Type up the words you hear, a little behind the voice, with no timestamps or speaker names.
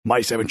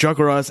My Seven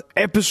Chakras,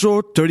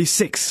 episode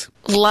 36.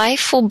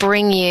 Life will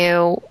bring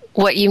you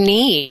what you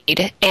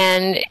need,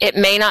 and it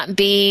may not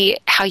be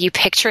how you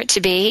picture it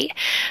to be,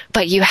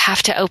 but you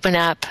have to open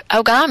up.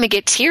 Oh God, I'm going to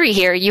get teary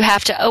here. You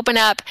have to open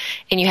up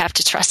and you have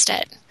to trust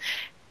it.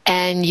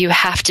 And you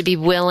have to be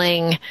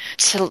willing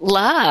to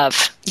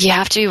love. You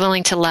have to be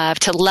willing to love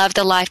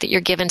the life that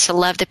you're given, to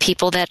love the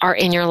people that are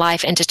in your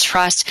life, and to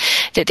trust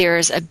that there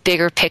is a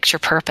bigger picture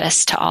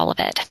purpose to all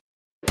of it.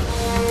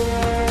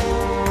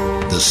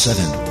 The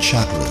seven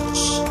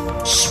chakras,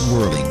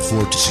 swirling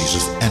vortices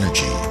of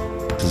energy,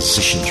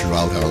 positioned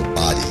throughout our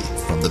body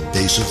from the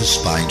base of the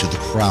spine to the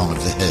crown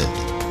of the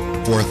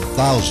head. For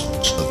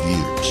thousands of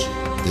years,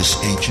 this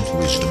ancient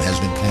wisdom has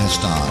been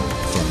passed on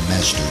from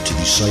master to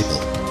disciple.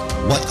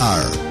 What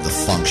are the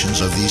functions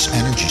of these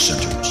energy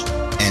centers?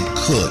 And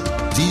could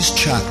these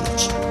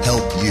chakras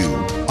help you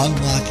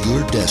unlock your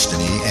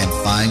destiny and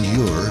find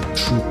your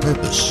true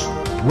purpose?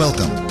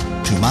 Welcome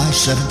to My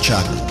Seven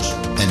Chakras.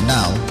 And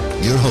now,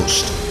 your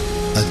host,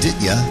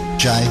 Aditya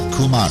Jai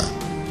Kumar.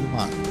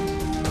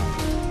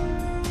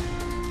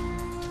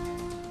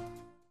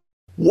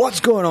 What's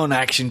going on,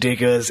 action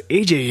takers?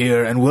 AJ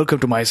here, and welcome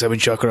to My Seven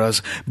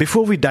Chakras.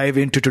 Before we dive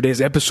into today's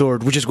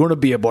episode, which is going to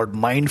be about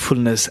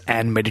mindfulness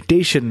and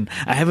meditation,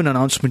 I have an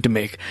announcement to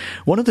make.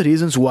 One of the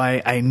reasons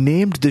why I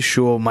named this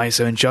show My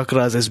Seven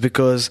Chakras is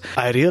because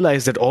I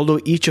realized that although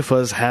each of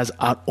us has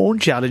our own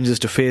challenges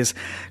to face,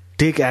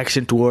 take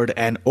action toward,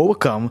 and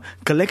overcome,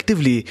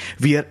 collectively,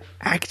 we are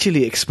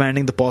actually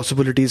expanding the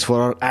possibilities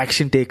for our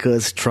action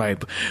takers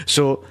tribe.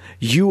 So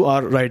you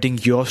are writing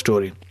your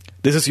story.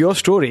 This is your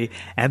story,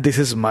 and this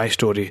is my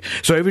story.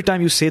 So every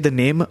time you say the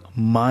name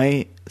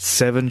My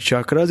Seven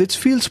Chakras, it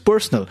feels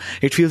personal,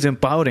 it feels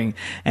empowering,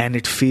 and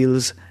it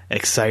feels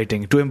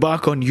exciting to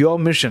embark on your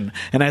mission.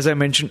 And as I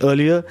mentioned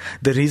earlier,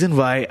 the reason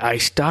why I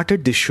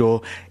started this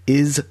show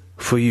is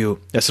for you.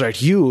 That's right,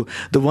 you,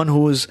 the one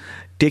who is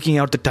taking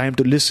out the time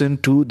to listen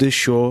to this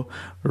show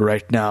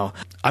right now.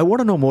 I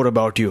want to know more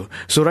about you.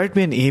 So write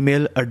me an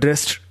email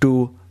addressed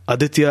to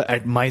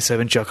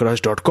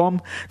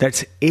aditya@my7chakras.com.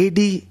 That's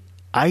ADITYA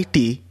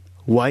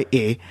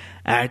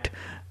at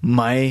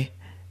my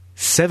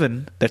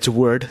seven, that's a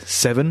word,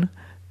 seven,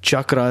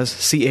 chakras,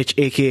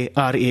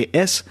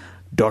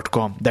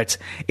 CHAKRAS.com. That's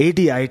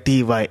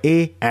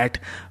ADITYA at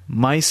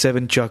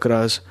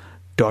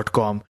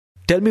my7chakras.com.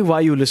 Tell me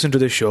why you listen to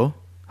this show,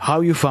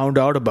 how you found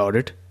out about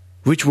it,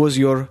 which was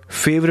your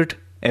favorite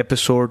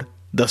episode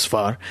thus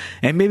far,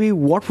 and maybe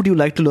what would you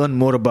like to learn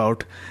more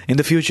about in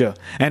the future,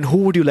 and who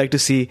would you like to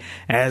see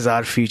as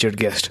our featured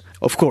guest.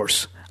 Of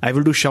course, I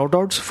will do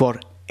shoutouts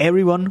for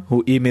everyone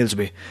who emails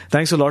me.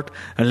 Thanks a lot,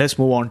 and let's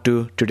move on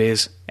to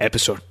today's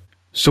episode.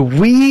 So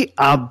we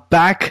are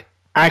back,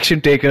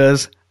 action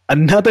takers.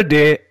 Another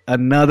day,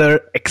 another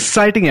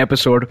exciting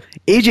episode.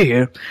 AJ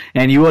here,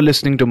 and you are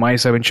listening to My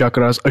Seven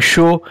Chakras, a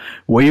show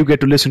where you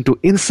get to listen to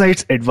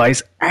insights,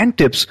 advice, and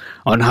tips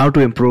on how to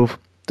improve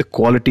the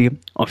quality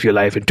of your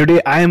life. And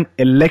today I am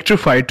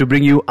electrified to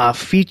bring you our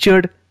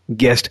featured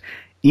guest,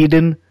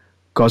 Eden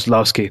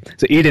Kozlowski.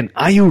 So Eden,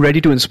 are you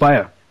ready to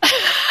inspire?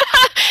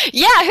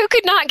 Yeah, who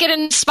could not get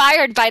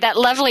inspired by that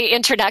lovely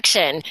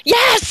introduction?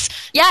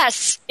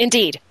 Yes,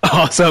 indeed.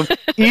 Awesome.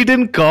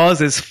 Eden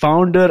Koz is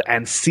founder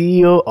and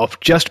CEO of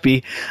Just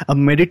Be, a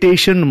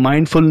meditation,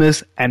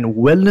 mindfulness, and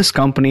wellness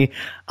company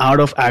out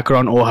of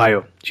Akron,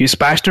 Ohio. She's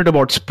passionate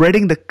about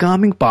spreading the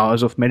calming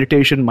powers of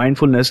meditation,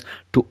 mindfulness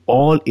to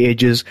all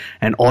ages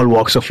and all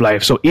walks of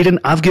life. So Eden,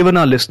 I've given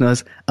our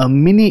listeners a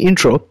mini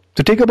intro,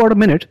 so take about a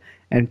minute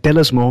and tell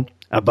us more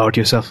about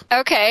yourself.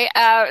 Okay,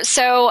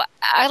 so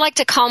I like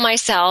to call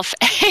myself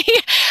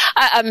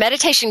a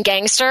meditation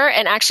gangster,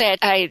 and actually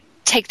I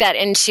take that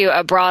into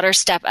a broader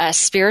step, a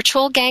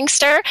spiritual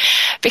gangster,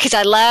 because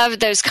I love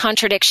those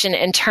contradiction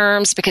in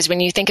terms, because when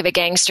you think of a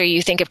gangster,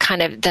 you think of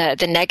kind of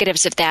the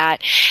negatives of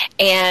that.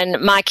 And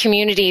my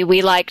community,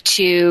 we like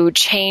to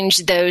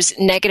change those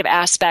negative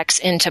aspects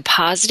into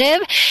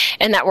positive,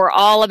 and that we're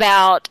all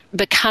about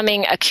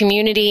becoming a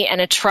community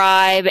and a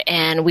tribe,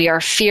 and we are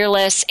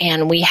fearless,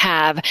 and we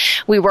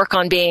work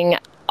on being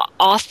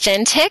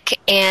authentic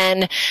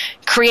and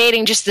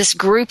creating just this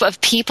group of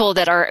people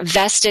that are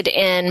vested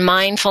in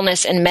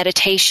mindfulness and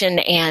meditation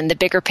and the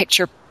bigger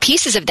picture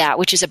pieces of that,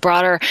 which is a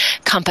broader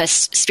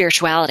compass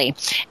spirituality,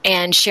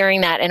 and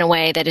sharing that in a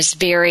way that is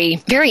very,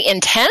 very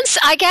intense,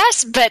 I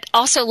guess, but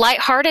also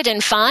lighthearted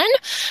and fun.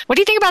 What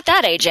do you think about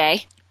that,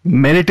 AJ?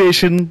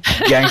 Meditation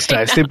gangster.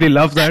 I simply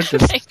love that.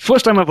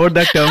 First time I've heard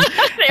that term.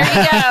 There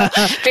you go.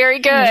 Very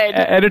good.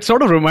 And it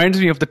sort of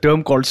reminds me of the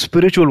term called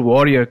spiritual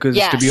warrior, because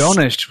to be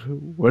honest,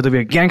 whether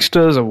we're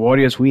gangsters or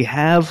warriors, we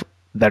have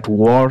that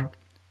war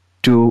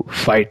to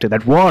fight.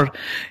 That war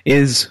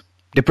is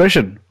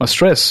depression or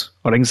stress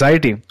or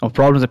anxiety or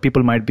problems that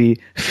people might be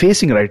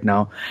facing right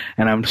now.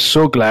 And I'm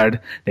so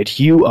glad that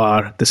you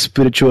are the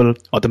spiritual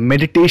or the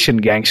meditation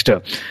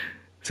gangster.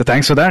 So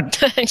thanks for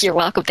that. You're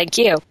welcome. Thank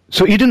you.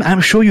 So Eden,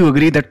 I'm sure you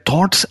agree that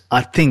thoughts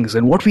are things,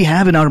 and what we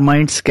have in our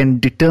minds can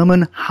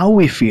determine how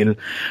we feel.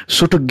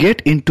 So to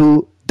get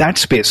into that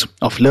space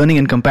of learning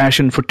and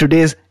compassion, for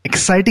today's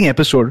exciting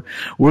episode,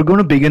 we're going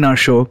to begin our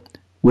show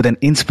with an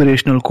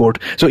inspirational quote.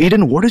 So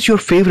Eden, what is your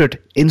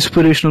favorite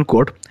inspirational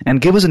quote?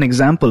 And give us an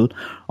example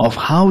of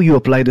how you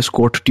apply this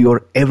quote to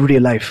your everyday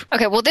life.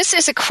 Okay, well, this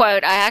is a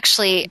quote. I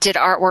actually did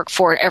artwork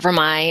for it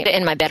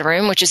in my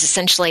bedroom, which is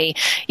essentially,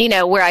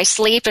 where I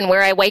sleep and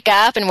where I wake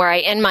up and where I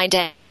end my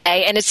day.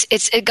 And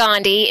it's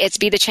Gandhi. It's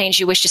be the change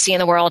you wish to see in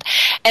the world.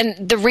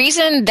 And the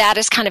reason that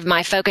is kind of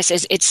my focus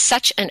is it's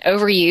such an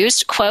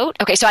overused quote.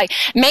 Okay, so I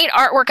made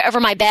artwork over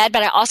my bed,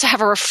 but I also have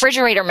a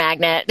refrigerator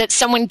magnet that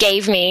someone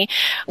gave me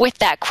with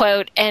that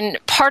quote. And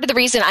part of the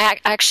reason I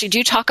actually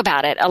do talk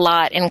about it a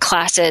lot in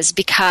classes,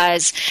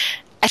 because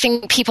I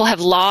think people have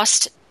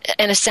lost,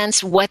 in a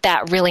sense, what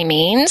that really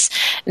means.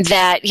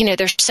 That,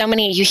 there's so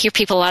many, you hear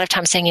people a lot of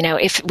times saying,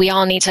 if we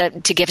all need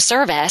to give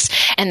service,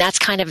 and that's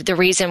kind of the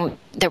reason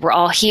that we're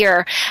all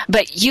here.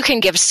 But you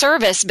can give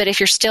service, but if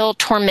you're still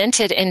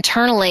tormented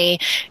internally,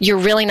 you're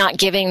really not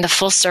giving the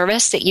full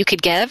service that you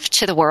could give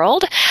to the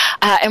world.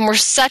 And we're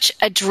such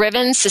a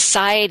driven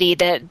society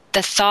that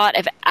the thought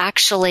of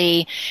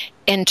actually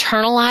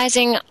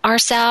internalizing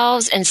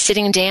ourselves and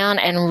sitting down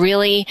and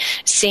really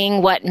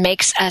seeing what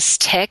makes us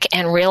tick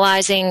and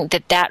realizing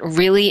that that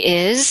really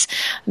is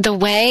the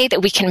way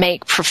that we can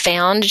make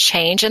profound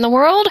change in the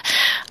world.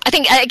 I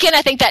think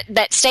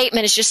that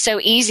statement is just so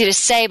easy to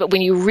say, but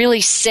when you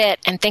really sit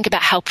and think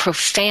about how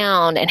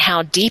profound and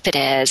how deep it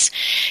is,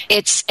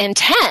 it's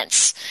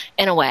intense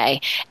in a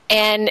way.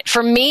 And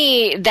for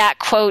me, that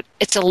quote,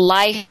 it's a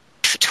life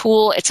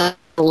tool. It's a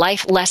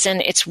life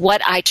lesson. It's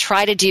what I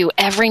try to do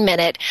every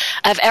minute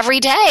of every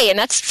day. And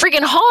that's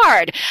freaking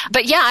hard.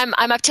 But yeah,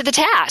 I'm up to the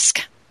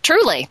task.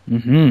 Truly.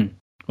 Mm-hmm.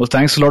 Well,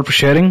 thanks a lot for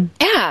sharing.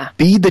 Yeah.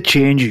 Be the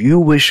change you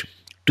wish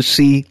to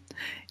see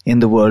in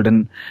the world.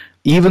 And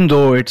even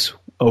though it's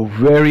a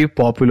very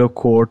popular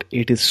quote,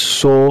 it is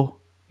so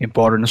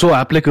important, so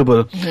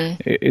applicable.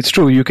 Mm-hmm. It's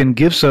true. You can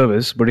give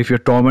service, but if you're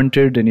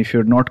tormented and if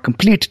you're not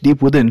complete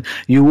deep within,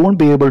 you won't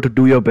be able to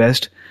do your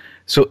best.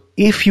 So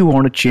if you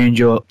want to change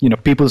your,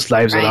 people's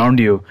lives around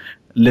you,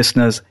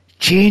 listeners,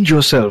 change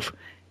yourself,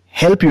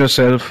 help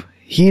yourself,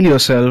 heal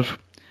yourself,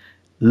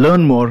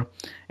 learn more,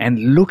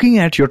 and looking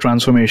at your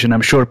transformation,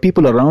 I'm sure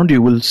people around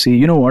you will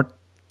see,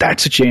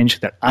 that's a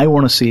change that I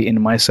want to see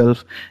in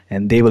myself,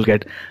 and they will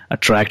get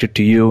attracted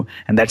to you.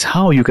 And that's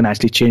how you can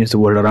actually change the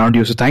world around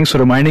you. So thanks for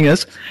reminding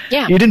us.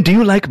 Yeah. Eden, do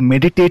you like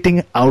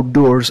meditating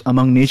outdoors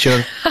among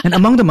nature and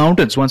among the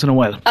mountains once in a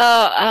while?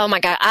 Oh my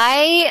God.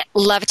 I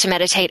love to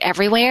meditate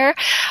everywhere.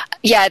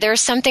 Yeah,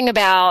 there's something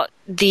about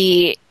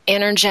the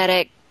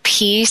energetic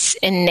peace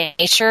in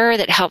nature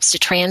that helps to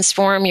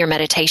transform your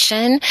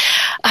meditation.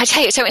 I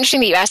tell you, it's so interesting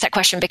that you asked that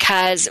question,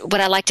 because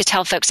what I like to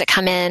tell folks that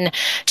come in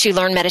to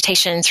learn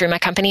meditation through my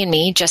company and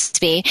me,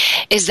 Just Be,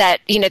 is that,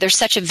 there's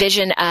such a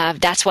vision of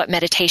that's what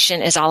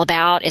meditation is all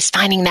about, is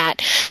finding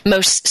that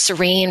most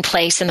serene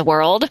place in the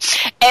world.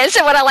 And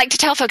so what I like to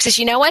tell folks is,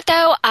 you know what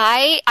though,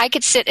 I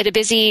could sit at a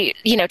busy,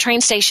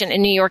 train station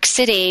in New York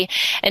City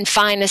and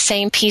find the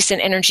same peace and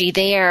energy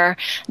there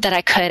that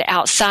I could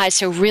outside.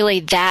 So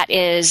really that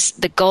is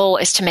the goal,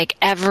 is to make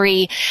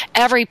every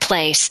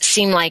place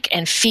seem like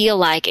and feel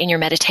like in your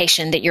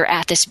meditation that you're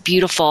at this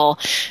beautiful,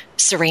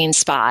 serene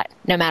spot,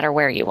 no matter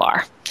where you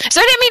are.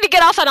 So I didn't mean to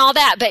get off on all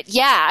that, but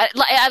yeah,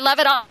 I love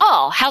it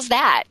all. How's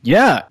that?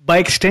 Yeah. By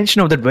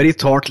extension of that very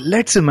thought,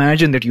 let's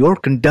imagine that you're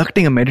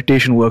conducting a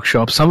meditation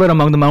workshop somewhere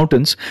among the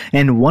mountains,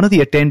 and one of the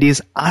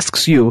attendees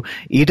asks you,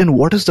 Eden,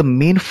 what is the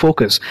main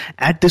focus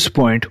at this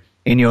point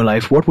in your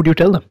life? What would you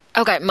tell them?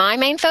 Okay, my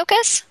main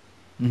focus?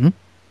 Mm-hmm.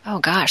 Oh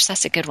gosh,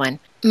 that's a good one.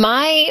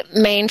 My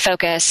main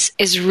focus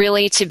is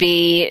really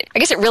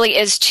it really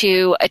is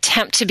to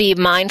attempt to be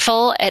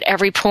mindful at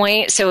every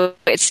point. So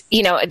it's,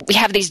 we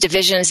have these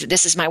divisions.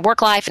 This is my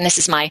work life and this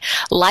is my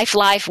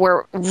life,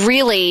 where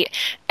really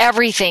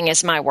everything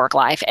is my work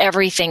life.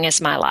 Everything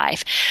is my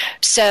life.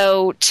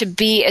 So to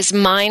be as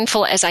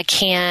mindful as I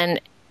can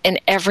in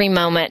every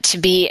moment, to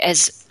be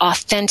as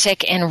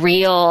authentic and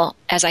real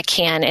as I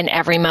can in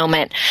every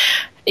moment.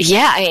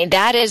 Yeah, I mean,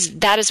 that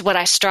is what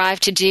I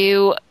strive to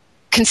do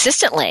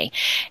consistently.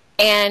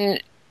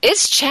 And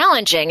it's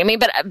challenging. I mean,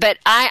 but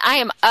I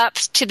am up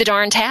to the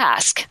darn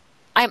task.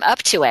 I'm up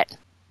to it.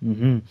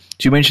 Mm-hmm. So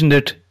you mentioned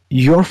that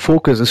your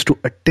focus is to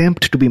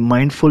attempt to be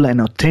mindful and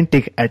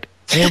authentic at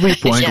every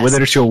point, Yes.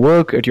 whether it's your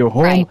work, at your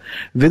home, Right.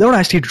 without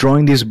actually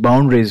drawing these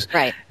boundaries.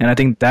 Right. And I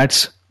think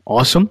that's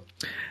awesome.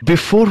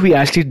 Before we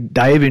actually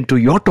dive into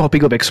your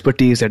topic of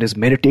expertise, that is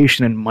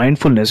meditation and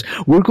mindfulness,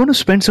 we're going to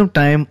spend some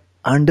time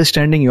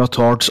understanding your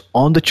thoughts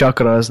on the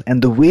chakras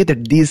and the way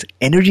that these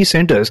energy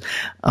centers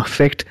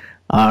affect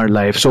our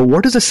life. So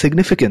what is the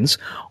significance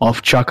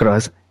of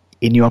chakras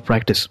in your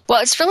practice?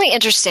 Well, it's really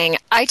interesting.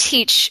 I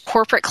teach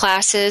corporate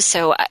classes,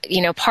 so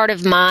part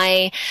of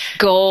my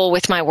goal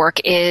with my work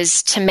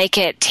is to make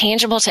it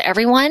tangible to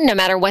everyone, no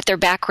matter what their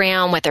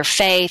background, what their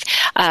faith,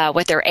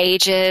 what their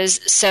age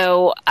is.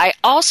 So I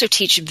also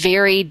teach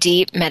very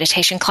deep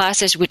meditation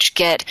classes, which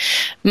get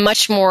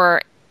much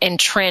more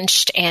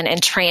entrenched and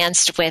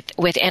entranced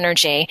with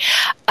energy.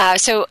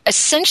 So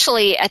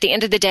essentially, at the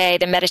end of the day,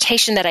 the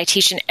meditation that I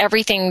teach and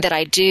everything that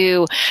I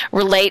do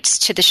relates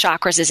to the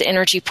chakras as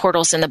energy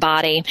portals in the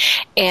body.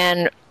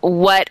 And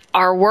what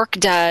our work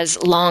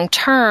does long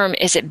term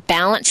is it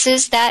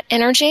balances that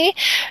energy.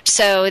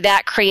 So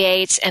that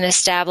creates and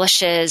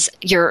establishes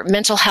your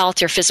mental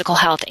health, your physical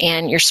health,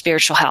 and your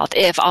spiritual health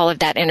if all of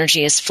that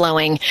energy is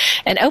flowing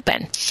and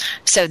open.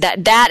 So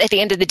that at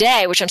the end of the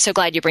day, which I'm so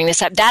glad you bring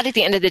this up, that at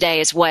the end of the day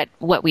is what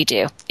we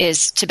do,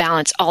 is to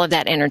balance all of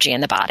that energy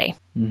in the body.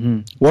 Mm-hmm.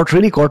 What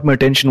really caught my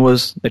attention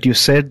was that you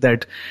said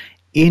that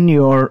in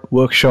your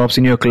workshops,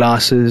 in your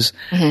classes,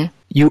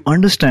 you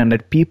understand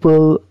that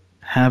people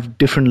have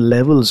different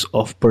levels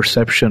of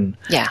perception,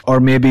 or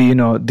maybe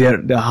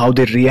they're how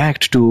they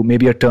react to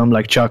maybe a term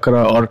like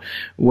chakra, or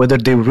whether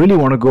they really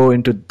want to go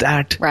into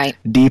that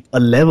deep a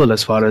level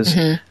as far as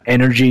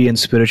energy and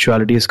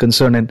spirituality is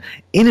concerned. And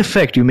in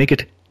effect, you make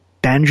it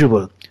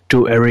tangible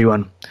to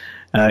everyone.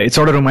 It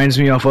sort of reminds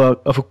me of a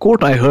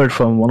quote I heard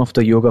from one of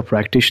the yoga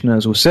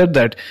practitioners who said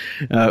that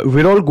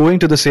we're all going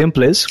to the same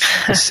place,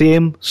 the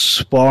same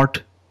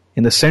spot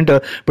in the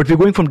center, but we're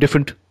going from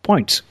different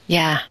points.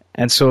 Yeah.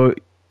 And so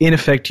in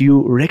effect,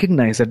 you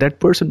recognize that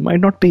person might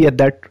not be at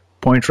that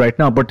point right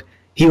now, but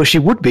he or she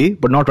would be,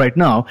 but not right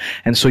now.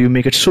 And so you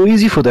make it so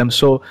easy for them,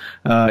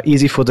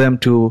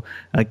 to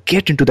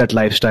get into that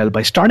lifestyle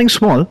by starting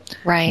small,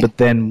 but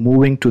then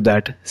moving to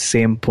that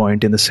same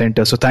point in the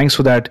center. So thanks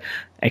for that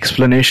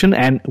explanation.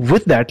 And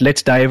with that,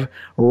 let's dive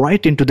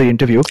right into the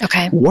interview.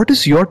 Okay. What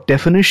is your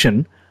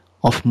definition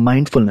of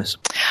mindfulness?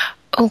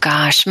 Oh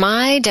gosh,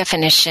 my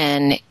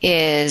definition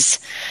is,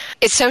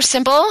 it's so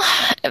simple,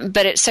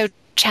 but it's so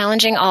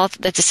challenging all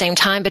at the same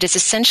time, but it's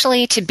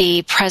essentially to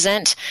be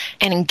present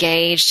and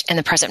engaged in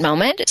the present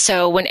moment.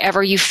 So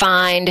whenever you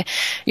find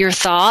your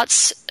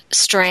thoughts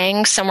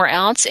straying somewhere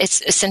else,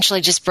 it's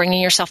essentially just bringing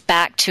yourself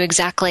back to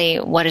exactly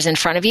what is in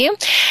front of you.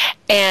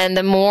 And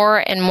the more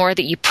and more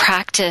that you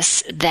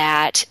practice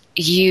that,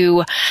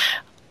 you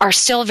are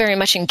still very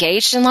much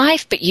engaged in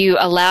life, but you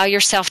allow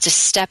yourself to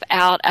step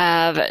out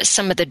of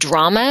some of the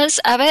dramas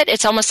of it.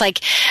 It's almost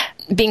like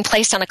being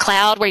placed on a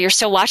cloud where you're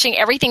still watching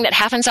everything that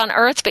happens on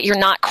Earth, but you're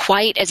not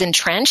quite as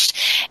entrenched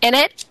in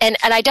it. And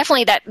I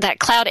definitely, that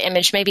cloud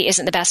image maybe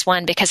isn't the best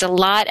one, because a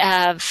lot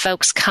of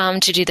folks come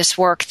to do this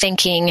work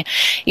thinking,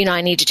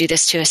 I need to do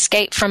this to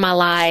escape from my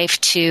life,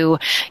 to,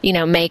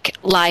 make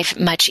life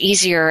much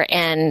easier.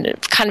 And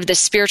kind of the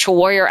spiritual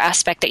warrior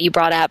aspect that you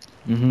brought up,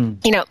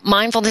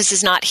 mindfulness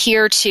is not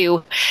here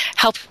to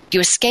help you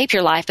escape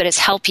your life, but it's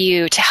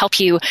to help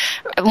you.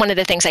 One of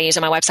the things I use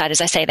on my website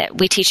is I say that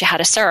we teach you how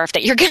to surf,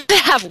 that you're going to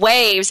have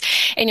waves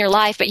in your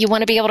life, but you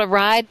want to be able to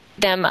ride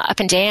them up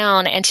and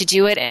down, and to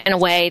do it in a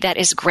way that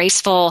is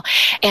graceful.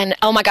 And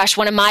oh my gosh,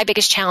 one of my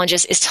biggest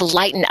challenges is to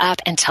lighten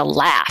up and to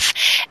laugh.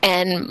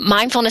 And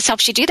mindfulness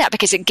helps you do that,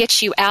 because it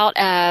gets you out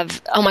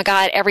of, oh my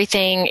God,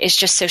 everything is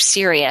just so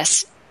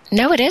serious.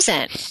 No, it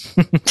isn't.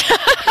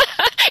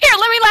 Here,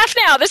 let me laugh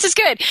now. This is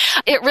good.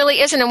 It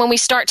really isn't. And when we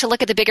start to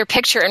look at the bigger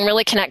picture and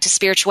really connect to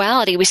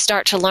spirituality, we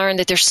start to learn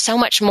that there's so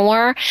much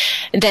more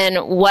than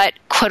what,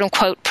 quote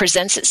unquote,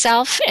 presents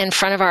itself in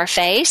front of our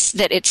face,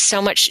 that it's so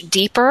much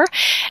deeper.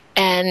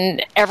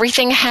 And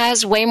everything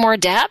has way more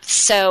depth.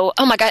 So,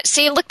 oh my God,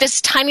 see, look, this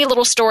tiny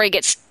little story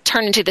gets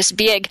turned into this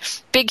big,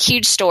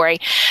 huge story.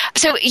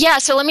 So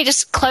let me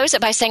just close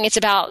it by saying it's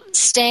about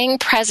staying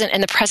present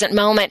in the present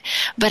moment.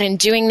 But in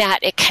doing that,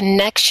 it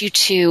connects you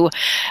to,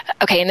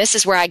 okay, and this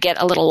is where I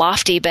get a little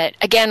lofty, but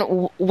again,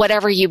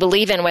 whatever you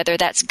believe in, whether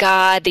that's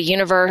God, the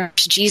universe,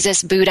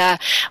 Jesus, Buddha,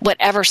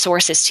 whatever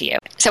source is to you.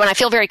 So when I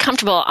feel very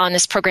comfortable on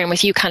this program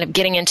with you, kind of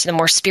getting into the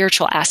more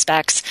spiritual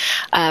aspects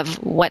of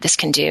what this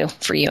can do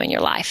for you in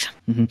your life.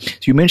 Mm-hmm. So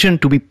you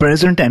mentioned to be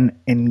present and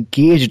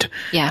engaged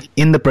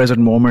in the present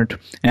moment.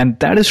 And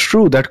that is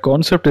true. That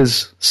concept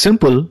is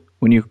simple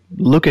when you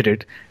look at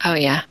it. Oh,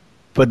 yeah.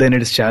 But then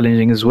it is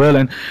challenging as well.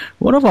 And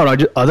one of our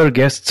other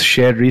guests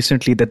shared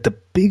recently that the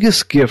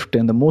biggest gift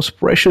and the most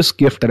precious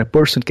gift that a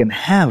person can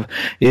have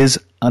is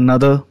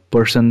another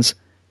person's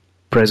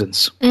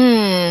presence.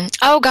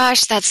 Oh,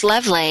 gosh, that's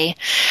lovely.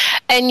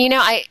 And,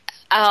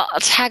 I'll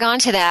tag on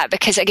to that,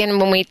 because, again,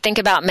 when we think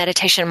about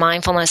meditation and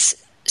mindfulness,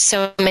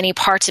 so many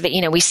parts of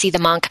it, we see the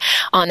monk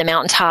on the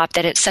mountaintop,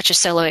 that it's such a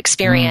solo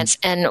experience.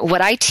 And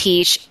what I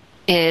teach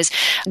is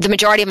the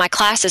majority of my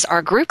classes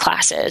are group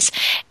classes,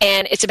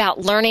 and it's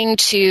about learn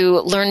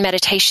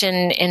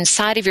meditation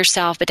inside of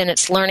yourself, but then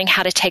it's learning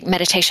how to take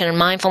meditation and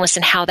mindfulness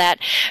and how that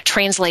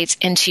translates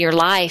into your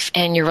life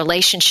and your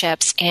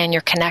relationships and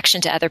your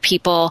connection to other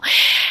people,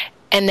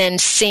 and then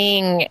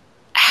seeing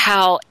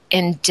how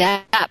in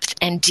depth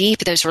and deep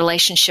those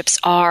relationships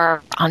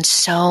are on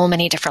so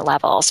many different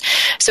levels.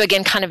 So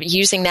again, kind of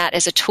using that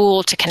as a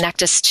tool to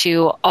connect us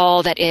to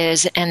all that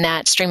is and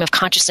that stream of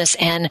consciousness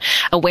and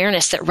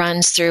awareness that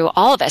runs through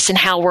all of us, and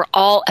how we're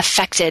all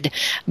affected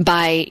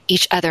by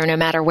each other, no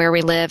matter where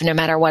we live, no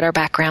matter what our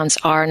backgrounds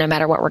are, no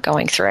matter what we're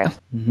going through.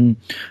 Mm-hmm.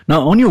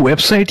 Now, on your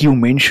website, you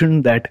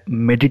mentioned that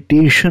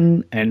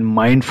meditation and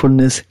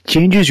mindfulness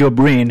changes your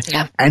brain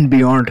and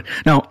beyond.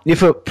 Now,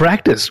 if a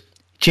practice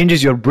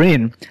changes your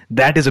brain,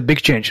 that is a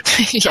big change.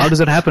 How does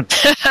that happen?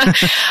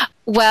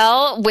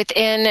 Well,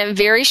 within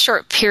very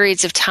short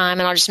periods of time,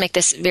 and I'll just make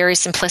this very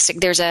simplistic,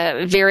 there's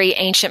a very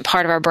ancient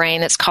part of our brain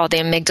that's called the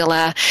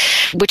amygdala,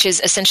 which is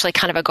essentially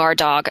kind of a guard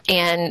dog.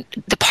 And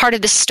the part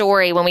of the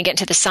story, when we get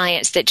into the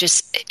science, that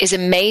just is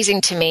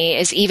amazing to me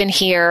is even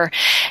here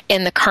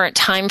in the current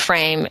time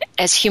frame,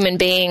 as human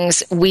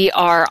beings, we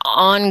are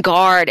on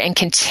guard and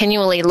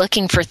continually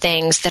looking for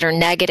things that are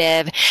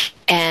negative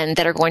and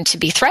that are going to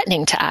be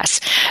threatening to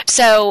us.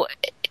 So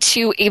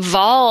to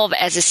evolve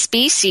as a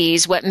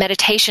species, what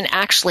meditation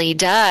actually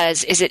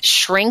does is it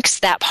shrinks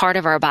that part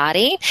of our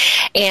body,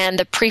 and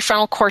the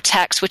prefrontal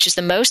cortex, which is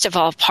the most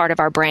evolved part of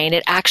our brain,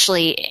 it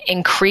actually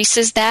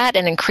increases that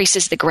and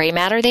increases the gray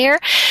matter there.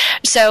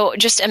 So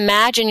just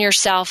imagine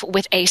yourself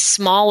with a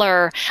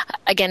smaller,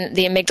 again,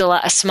 the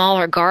amygdala, a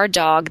smaller guard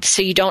dog,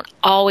 so you don't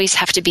always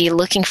have to be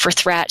looking for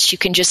threats. You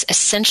can just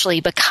essentially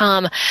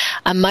become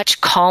a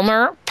much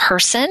calmer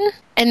person.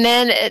 And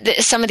then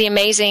some of the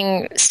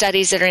amazing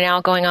studies that are now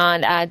going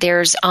on,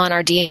 there's on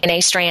our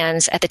DNA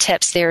strands at the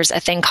tips, there's a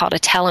thing called a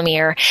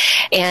telomere.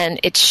 And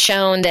it's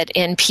shown that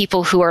in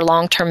people who are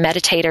long-term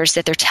meditators,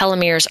 that their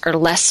telomeres are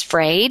less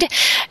frayed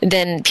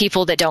than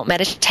people that don't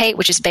meditate,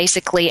 which is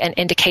basically an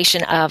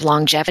indication of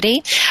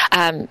longevity.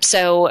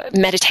 So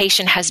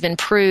meditation has been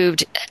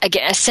proved,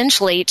 again,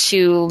 essentially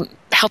to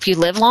help you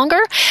live longer.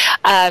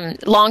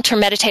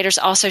 Long-term meditators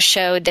also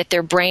showed that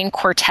their brain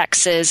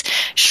cortexes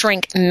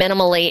shrink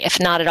minimally, if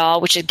not at all,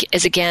 which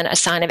is again a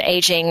sign of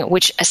aging,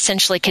 which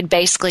essentially could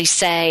basically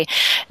say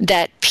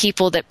that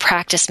people that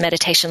practice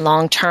meditation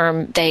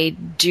long-term, they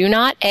do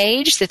not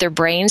age, that their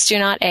brains do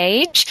not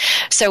age.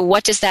 So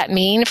what does that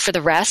mean for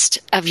the rest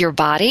of your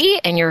body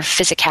and your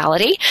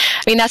physicality?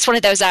 I mean, that's one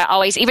of those I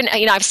always, even,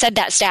 I've said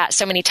that stat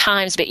so many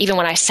times, but even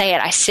when I say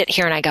it, I sit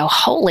here and I go,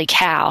 holy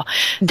cow,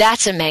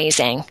 that's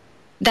amazing.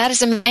 That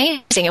is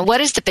amazing. And what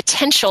is the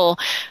potential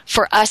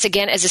for us,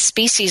 again, as a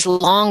species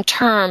long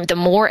term, the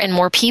more and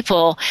more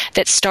people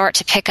that start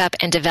to pick up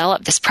and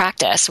develop this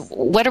practice?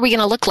 What are we going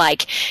to look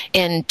like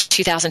in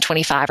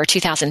 2025 or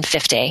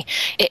 2050?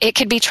 It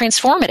could be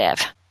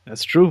transformative.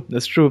 That's true.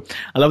 That's true.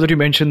 I love that you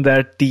mentioned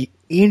that the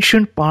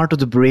ancient part of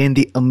the brain,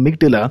 the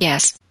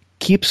amygdala,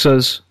 keeps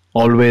us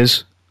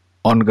always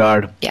on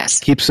guard. Yes.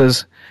 Keeps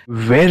us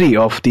wary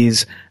of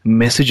these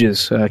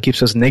messages,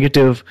 keeps us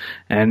negative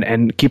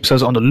and keeps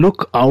us on the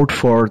lookout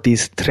for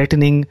these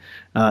threatening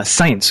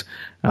signs.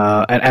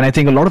 And I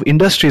think a lot of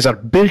industries are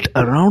built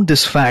around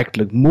this fact,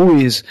 like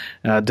movies,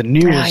 the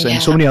news,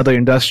 and so many other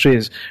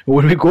industries.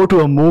 When we go to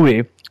a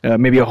movie,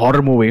 maybe a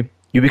horror movie,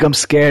 you become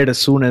scared as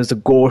soon as the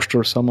ghost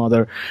or some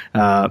other,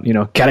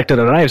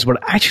 character arrives.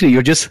 But actually,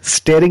 you're just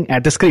staring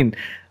at the screen.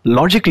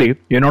 Logically,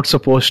 you're not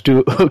supposed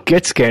to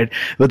get scared.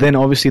 But then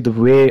obviously the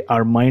way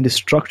our mind is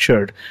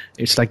structured,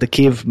 it's like the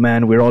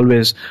caveman. We're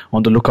always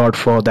on the lookout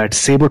for that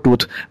saber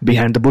tooth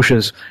behind the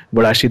bushes.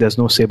 But actually, there's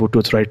no saber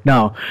tooth right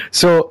now.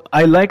 So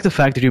I like the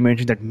fact that you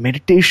mentioned that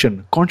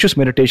meditation, conscious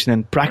meditation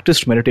and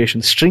practiced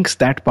meditation shrinks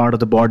that part of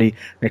the body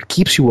that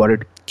keeps you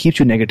worried, keeps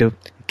you negative,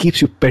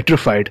 keeps you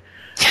petrified,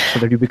 so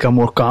that you become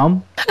more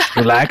calm,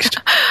 relaxed.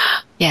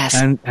 Yes.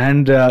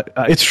 And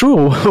it's true,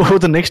 over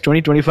the next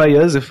 20, 25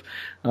 years, if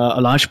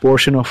a large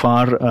portion of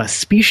our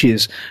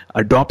species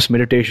adopts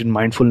meditation,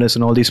 mindfulness,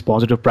 and all these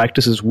positive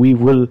practices, we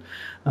will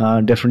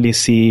definitely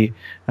see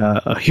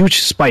a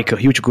huge spike, a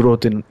huge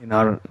growth in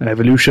our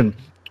evolution.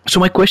 So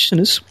my question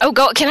is...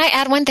 Can I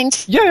add one thing?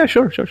 Yeah,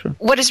 sure.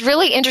 What is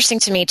really interesting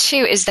to me, too,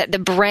 is that the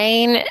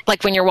brain,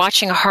 like when you're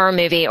watching a horror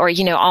movie or,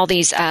 all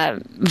these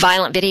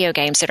violent video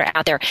games that are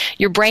out there,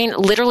 your brain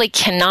literally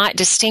cannot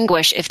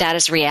distinguish if that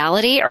is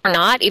reality or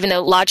not, even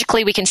though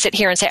logically we can sit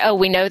here and say,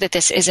 we know that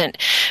this isn't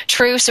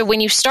true. So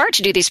when you start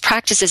to do these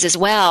practices as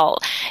well,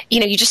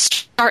 you just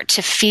start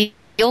to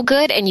feel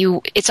good, and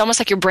it's almost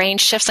like your brain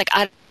shifts, like,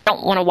 I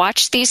don't want to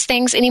watch these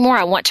things anymore.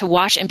 I want to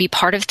watch and be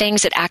part of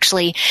things that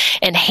actually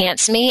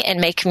enhance me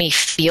and make me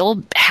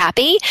feel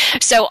happy.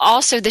 So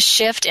also the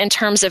shift in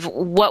terms of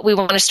what we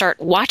want to start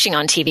watching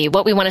on TV,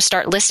 what we want to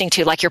start listening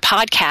to, like your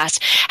podcast,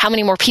 how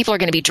many more people are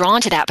going to be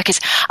drawn to that? Because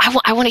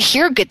I want to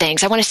hear good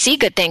things. I want to see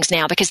good things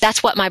now, because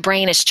that's what my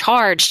brain is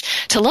charged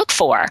to look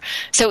for.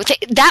 So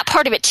that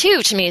part of it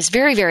too, to me, is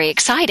very, very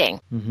exciting.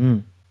 Mm-hmm.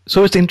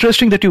 So it's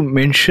interesting that you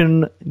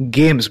mention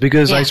games,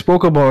 because I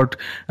spoke about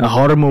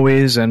horror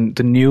movies and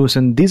the news,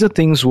 and these are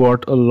things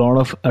what a lot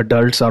of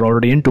adults are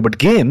already into. But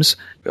games,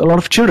 a lot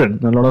of children,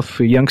 a lot of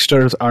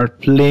youngsters are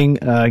playing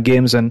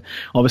games and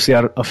obviously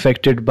are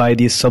affected by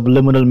these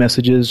subliminal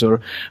messages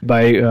or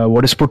by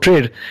what is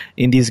portrayed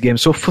in these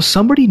games. So for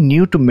somebody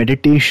new to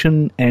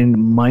meditation and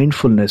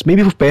mindfulness,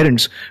 maybe for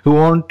parents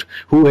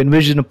who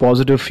envision a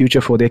positive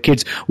future for their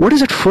kids, what is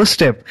that first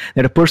step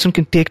that a person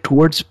can take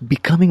towards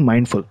becoming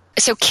mindful?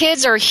 So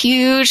kids are a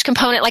huge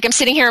component. Like I'm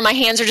sitting here and my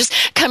hands are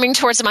just coming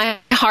towards my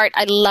heart.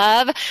 I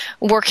love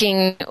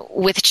working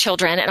with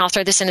children, and I'll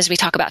throw this in as we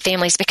talk about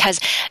families,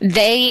 because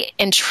they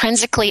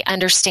intrinsically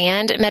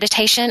understand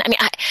meditation. I mean,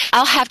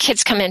 I'll have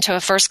kids come into a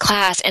first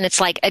class and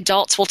it's like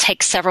adults will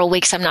take several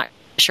weeks. I'm not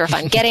sure if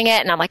I'm getting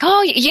it. And I'm like,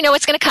 oh, you know,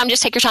 it's going to come.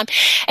 Just take your time.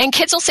 And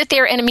kids will sit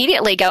there and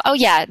immediately go, oh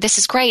yeah, this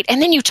is great. And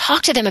then you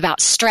talk to them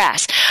about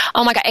stress.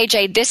 Oh my God,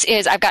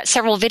 AJ, I've got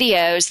several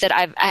videos that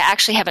I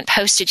actually haven't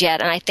posted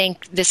yet. And I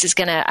think this is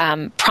going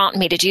to prompt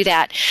me to do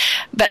that.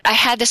 But I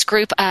had this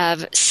group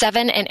of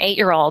 7 and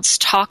 8-year-olds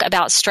talk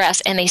about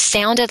stress, and they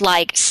sounded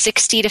like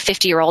 60 to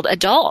 50-year-old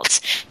adults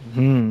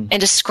and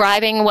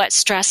describing what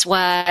stress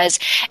was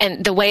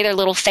and the way their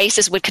little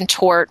faces would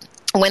contort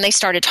when they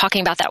started talking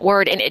about that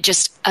word, and it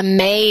just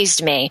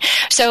amazed me.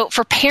 So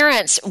for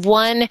parents,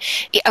 one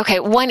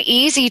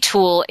easy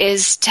tool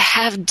is to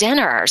have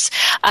dinners.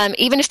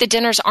 Even if the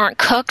dinners aren't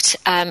cooked,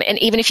 and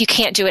even if you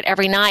can't do it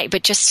every night,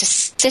 but just to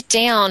sit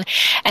down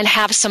and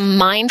have some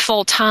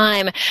mindful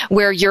time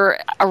where you're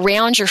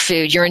around your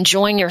food, you're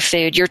enjoying your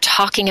food, you're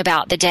talking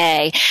about the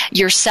day.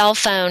 Your cell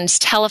phones,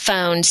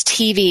 telephones,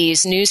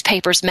 TVs,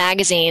 newspapers,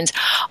 magazines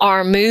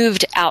are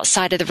moved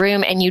outside of the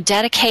room, and you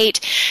dedicate,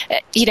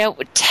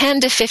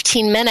 10 to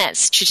 15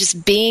 minutes to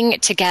just being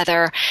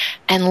together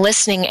and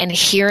listening and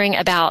hearing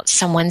about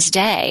someone's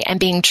day and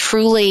being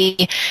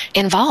truly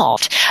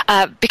involved.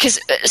 Because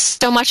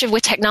so much of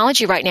with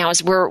technology right now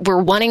is we're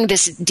wanting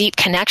this deep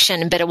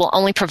connection, but it will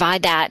only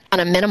provide that on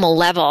a minimal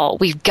level.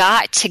 We've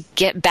got to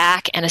get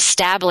back and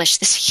establish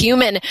this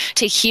human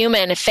to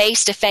human,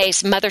 face to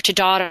face, mother to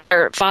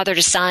daughter, father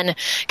to son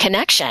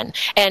connection.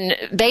 And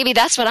baby,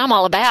 that's what I'm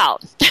all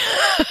about.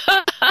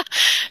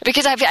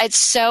 Because it's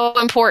so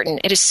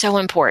important. It is so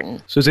important.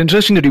 So it's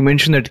interesting that you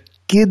mentioned that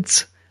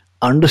kids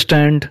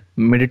understand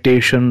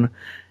meditation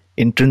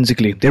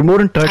intrinsically. They're more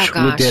in touch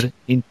with their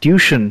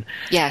intuition.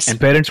 Yes. And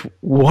parents,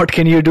 what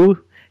can you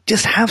do?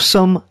 Just have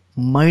some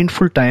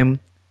mindful time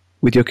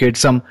with your kids,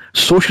 some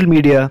social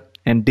media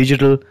and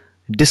digital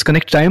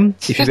disconnect time,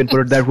 if you can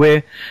put it that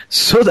way,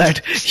 so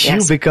that you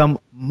become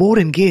more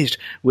engaged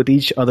with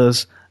each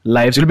other's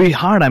lives. It'll be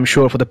hard, I'm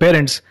sure, for the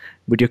parents,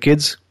 but your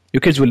kids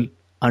will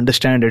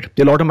understand it.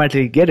 They'll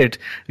automatically get it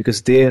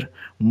because they're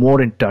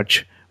more in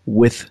touch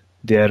with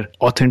their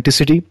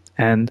authenticity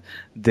and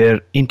their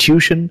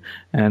intuition.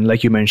 And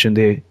like you mentioned,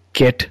 they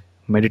get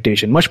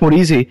meditation much more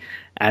easy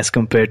as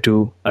compared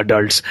to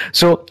adults.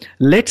 So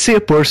let's say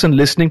a person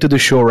listening to the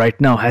show right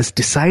now has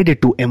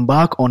decided to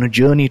embark on a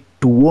journey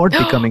toward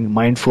becoming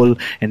mindful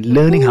and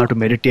learning how to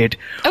meditate.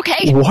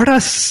 Okay. What are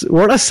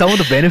some of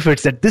the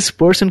benefits that this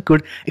person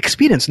could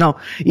experience? Now,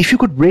 if you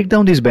could break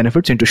down these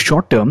benefits into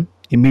short term,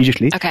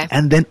 immediately,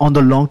 and then on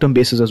the long-term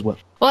basis as well.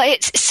 Well,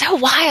 it's so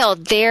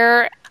wild.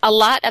 A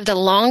lot of the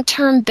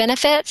long-term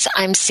benefits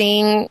I'm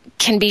seeing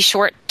can be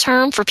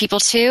short-term for people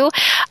too.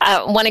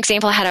 One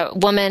example, I had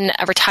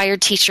a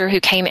retired teacher who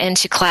came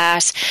into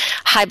class,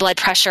 high blood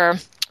pressure.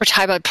 Which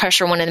high blood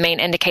pressure, one of the main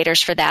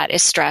indicators for that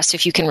is stress.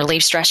 If you can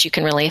relieve stress, you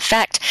can really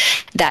affect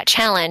that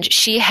challenge.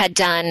 She had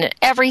done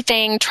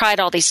everything, tried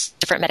all these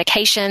different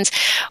medications.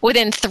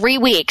 Within 3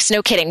 weeks,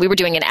 no kidding, we were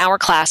doing an hour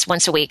class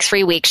once a week.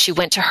 3 weeks, she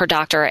went to her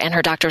doctor, and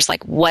her doctor's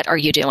like, what are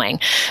you doing?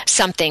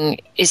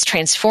 Something is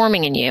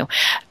transforming in you.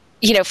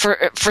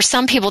 For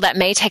some people that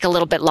may take a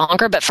little bit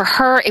longer, but for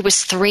her it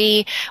was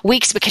 3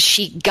 weeks because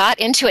she got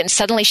into it and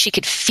suddenly she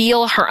could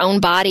feel her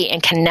own body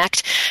and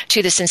connect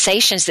to the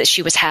sensations that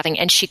she was having,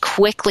 and she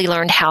quickly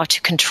learned how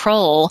to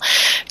control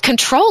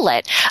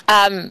it.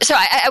 So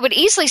I would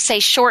easily say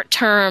short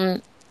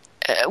term.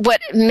 What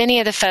many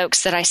of the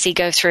folks that I see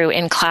go through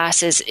in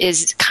classes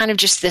is kind of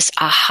just this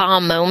aha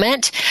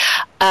moment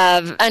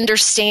of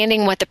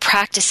understanding what the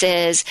practice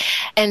is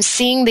and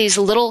seeing these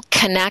little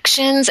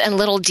connections and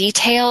little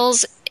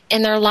details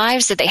in their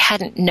lives that they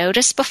hadn't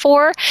noticed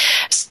before.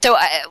 So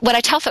what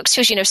I tell folks too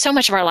is, so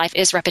much of our life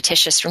is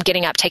repetitious, from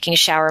getting up, taking a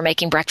shower,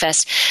 making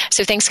breakfast.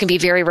 So things can be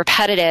very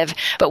repetitive.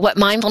 But what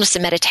mindfulness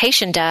and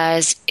meditation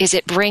does is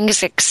it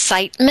brings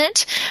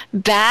excitement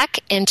back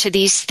into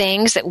these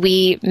things that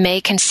we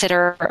may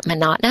consider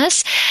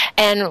monotonous.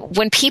 And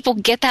when people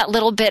get that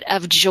little bit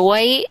of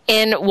joy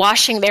in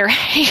washing their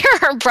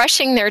hair or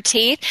brushing their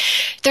teeth,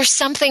 there's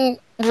something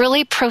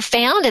really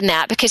profound in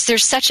that, because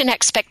there's such an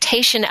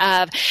expectation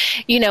of,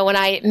 when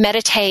I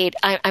meditate,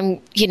 I'm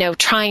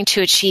trying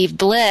to achieve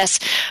bliss.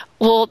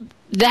 Well,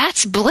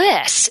 that's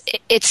bliss.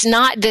 It's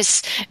not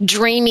this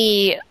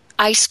dreamy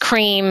ice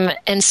cream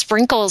and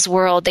sprinkles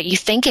world that you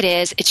think it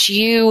is. It's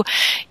you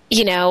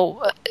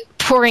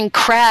pouring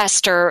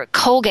Crest or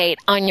Colgate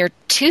on your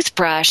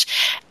toothbrush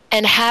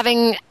and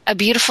having a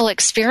beautiful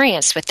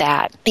experience with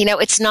that.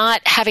 It's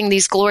not having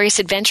these glorious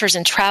adventures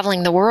and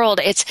traveling the world.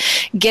 It's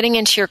getting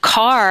into your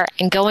car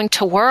and going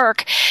to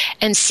work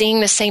and seeing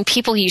the same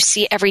people you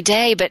see every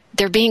day, but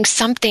there being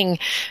something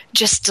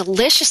just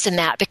delicious in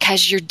that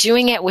because you're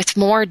doing it with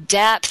more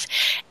depth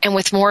and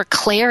with more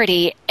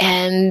clarity,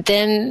 and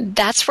then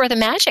that's where the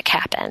magic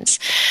happens.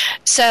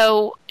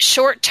 So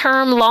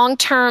short-term,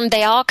 long-term,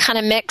 they all kind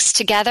of mix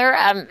together.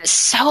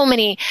 So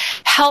many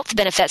health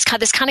benefits.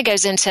 This kind of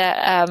goes into,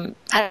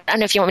 I don't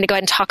know if you want me to go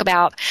ahead and talk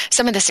about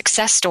some of the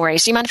success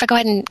stories. Do you mind if I go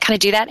ahead and kind of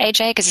do that,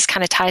 AJ? Because this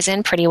kind of ties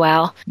in pretty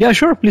well. Yeah,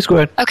 sure. Please go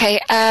ahead. Okay.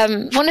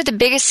 One of the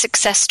biggest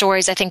success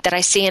stories I think that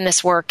I see in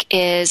this work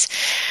is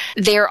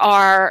there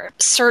are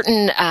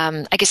certain,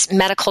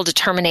 medical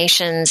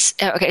determinations.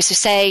 Okay, so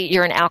say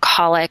you're an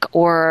alcoholic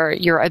or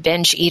you're a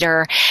binge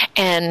eater,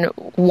 and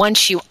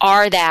once you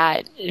are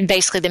that,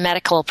 basically the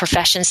medical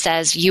profession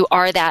says you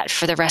are that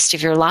for the rest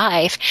of your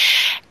life.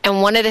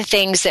 And one of the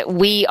things that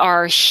we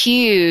are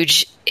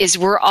huge is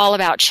we're all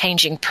about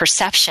changing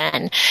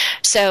perception.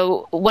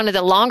 So one of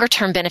the longer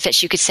term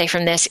benefits you could say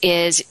from this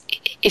is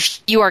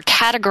if you are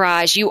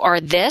categorized, you are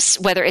this,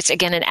 whether it's,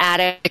 again, an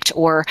addict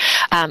or,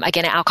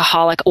 again, an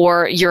alcoholic,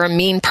 or you're a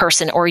mean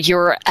person, or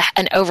you're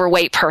an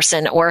overweight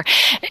person, or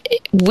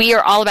we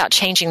are all about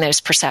changing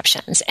those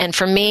perceptions. And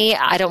for me,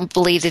 I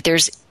believe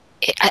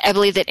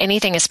that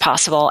anything is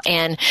possible,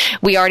 and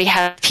we already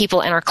have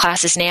people in our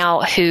classes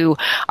now who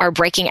are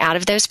breaking out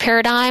of those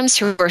paradigms,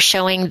 who are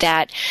showing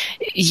that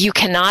you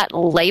cannot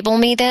label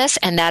me this,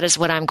 and that is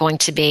what I'm going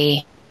to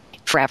be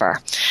forever.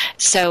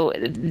 So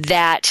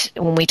that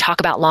when we talk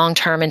about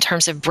long-term in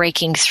terms of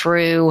breaking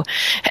through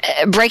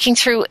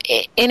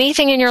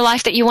anything in your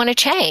life that you want to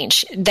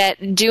change,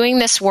 that doing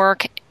this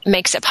work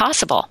makes it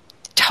possible,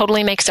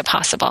 totally makes it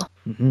possible.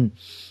 Mm-hmm.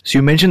 So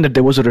you mentioned that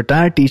there was a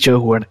retired teacher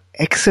who had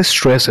excess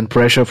stress and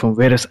pressure from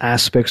various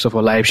aspects of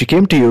her life. She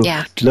came to you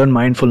to learn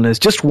mindfulness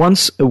just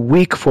once a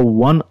week for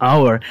 1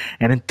 hour,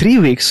 and in 3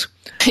 weeks,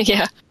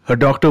 her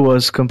doctor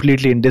was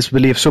completely in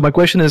disbelief. So my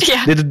question is,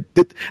 did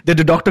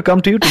the doctor come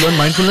to you to learn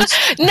mindfulness?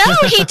 No,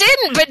 he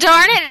didn't. But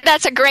darn it,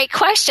 that's a great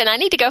question. I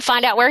need to go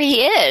find out where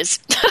he is.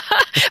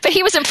 But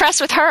he was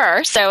impressed with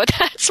her, so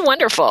that's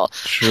wonderful.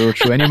 True.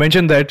 And you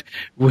mentioned that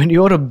when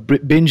you're a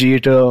binge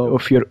eater, or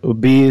if you're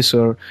obese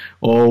or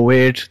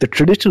overweight, the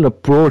traditional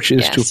approach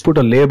is to put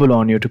a label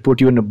on you, to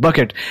put you in a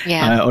bucket,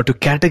 or to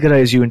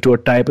categorize you into a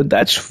type. And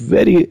that's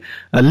very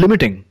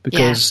limiting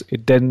because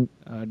it then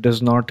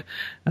does not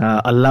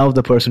allow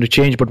the person to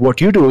change. But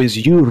what you do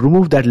is you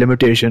remove that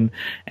limitation,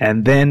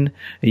 and then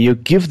you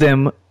give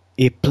them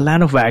a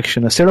plan of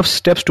action, a set of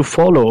steps to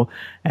follow,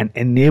 and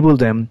enable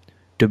them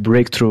to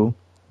break through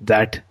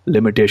that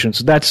limitation.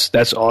 So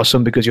that's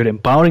awesome, because you're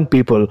empowering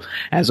people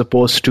as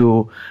opposed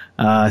to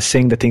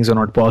saying that things are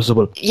not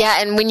possible.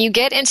 Yeah, and when you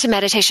get into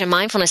meditation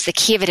mindfulness, the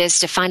key of it is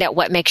to find out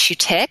what makes you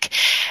tick.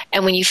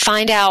 And when you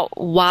find out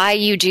why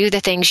you do the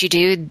things you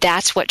do,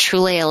 that's what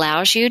truly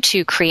allows you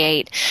to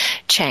create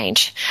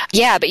change.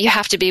 Yeah, but you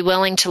have to be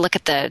willing to look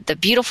at the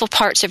beautiful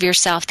parts of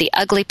yourself, the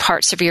ugly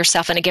parts of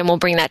yourself. And again, we'll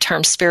bring that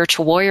term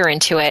spiritual warrior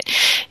into it.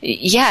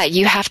 Yeah,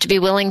 you have to be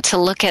willing to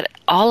look at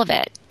all of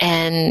it.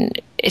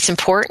 And it's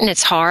important,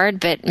 it's hard,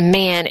 but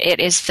man, it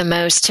is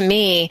to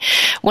me,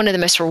 one of the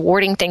most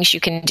rewarding things you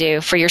can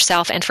do for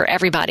yourself and for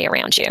everybody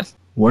around you.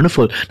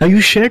 Wonderful. Now,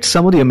 you shared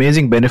some of the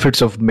amazing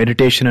benefits of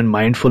meditation and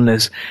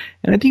mindfulness,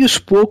 and I think you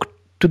spoke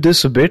to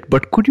this a bit,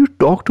 but could you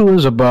talk to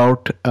us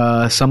about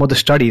some of the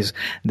studies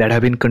that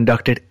have been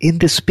conducted in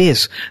this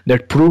space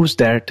that proves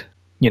that,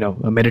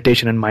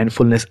 meditation and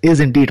mindfulness is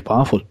indeed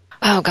powerful?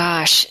 Oh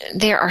gosh,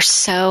 there are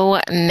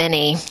so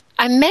many.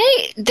 On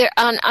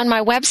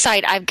my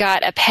website, I've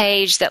got a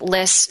page that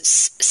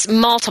lists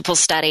multiple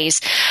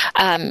studies.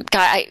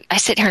 I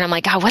sit here and I'm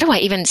like, God, what do I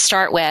even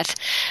start with?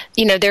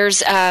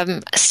 There's,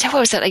 what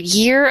was it, a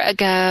year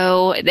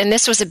ago, and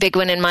this was a big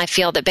one in my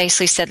field that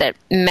basically said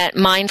that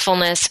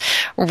mindfulness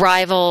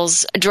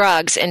rivals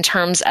drugs in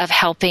terms of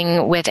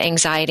helping with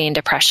anxiety and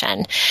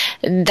depression.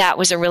 That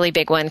was a really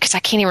big one because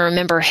I can't even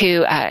remember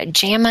who,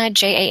 JAMA,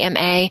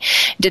 J-A-M-A,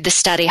 did the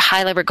study,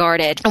 highly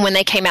regarded. And when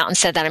they came out and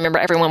said that, I remember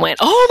everyone went,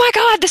 oh my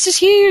God, this is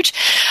huge.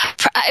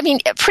 I mean,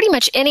 pretty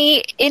much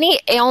any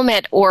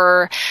ailment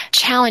or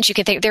challenge you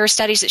can think. There are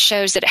studies that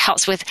shows that it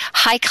helps with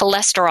high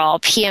cholesterol,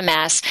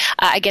 PMS.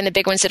 Again, the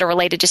big ones that are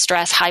related to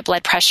stress, high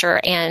blood pressure,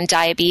 and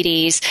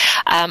diabetes.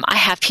 I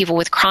have people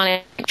with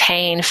chronic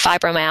pain,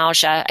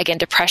 fibromyalgia, again,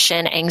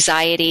 depression,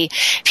 anxiety,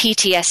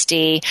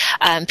 PTSD,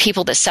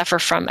 people that suffer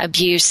from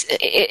abuse.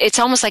 It's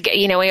almost like,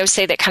 we always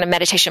say that kind of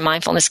meditation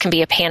mindfulness can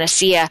be a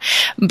panacea,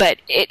 but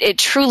it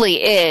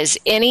truly is.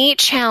 Any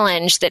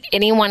challenge that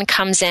anyone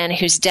comes in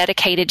who's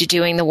dedicated to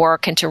doing the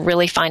work and to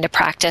really find a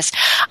practice,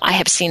 I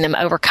have seen them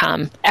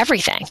overcome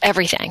everything.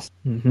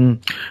 Mm-hmm.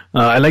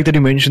 I like that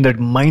you mentioned that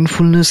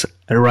mindfulness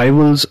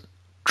rivals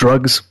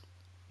drugs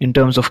in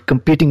terms of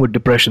competing with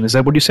depression. Is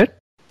that what you said?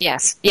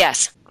 Yes.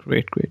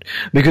 Great.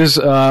 Because,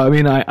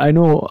 I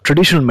know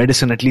traditional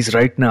medicine, at least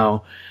right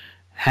now,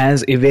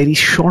 has a very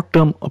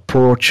short-term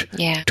approach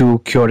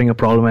to curing a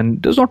problem and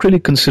does not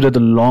really consider the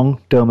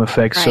long-term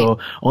effects. Right. So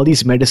all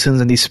these medicines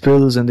and these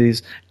pills and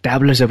these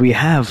tablets that we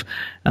have,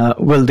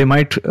 they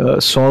might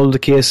solve the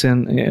case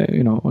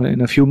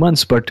in a few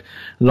months, but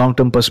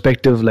long-term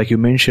perspective, like you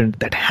mentioned,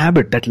 that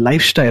habit, that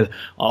lifestyle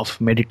of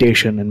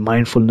meditation and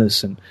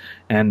mindfulness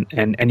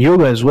and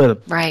yoga as well,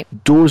 right,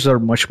 those are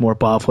much more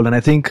powerful. And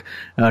I think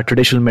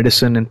traditional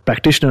medicine and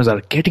practitioners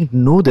are getting to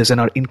know this and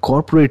are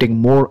incorporating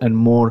more and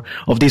more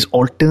of these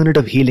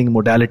alternative healing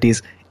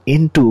modalities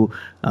into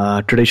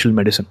traditional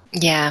medicine.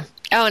 Yeah.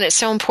 Oh, and it's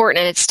so important,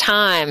 and it's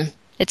time.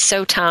 It's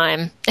so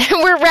time.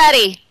 We're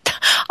ready.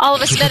 All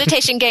of us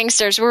meditation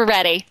gangsters, we're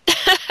ready.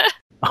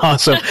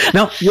 Awesome.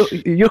 Now,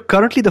 you're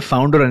currently the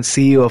founder and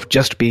CEO of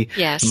Just Be,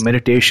 yes,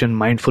 meditation,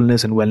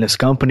 mindfulness, and wellness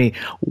company.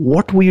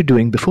 What were you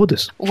doing before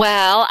this?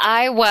 Well,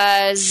 I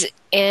was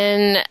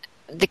in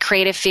the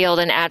creative field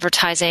and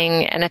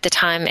advertising, and at the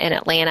time in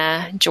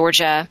Atlanta,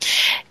 Georgia.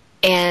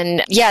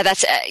 And yeah,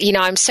 that's,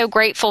 I'm so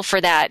grateful for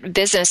that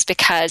business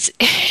because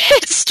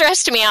it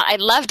stressed me out. I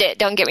loved it,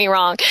 don't get me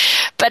wrong,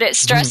 but it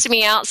stressed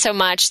me out so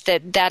much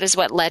that is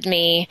what led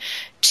me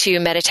to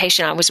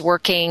meditation. I was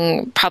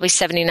working probably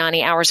 70,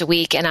 90 hours a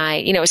week, and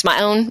it was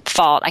my own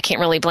fault. I can't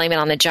really blame it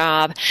on the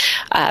job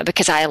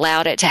because I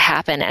allowed it to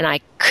happen, and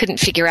I couldn't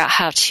figure out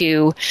how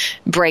to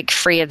break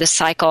free of the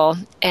cycle.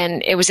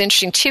 And it was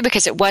interesting too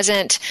because it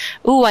wasn't,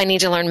 I need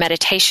to learn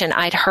meditation.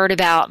 I'd heard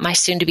about my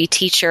soon-to-be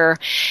teacher,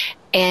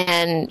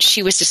 and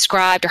she was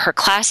described, or her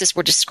classes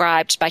were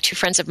described by two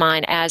friends of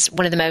mine as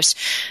one of the most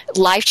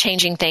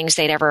life-changing things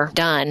they'd ever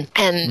done.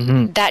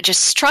 And that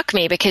just struck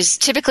me because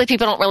typically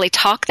people don't really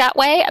talk that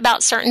way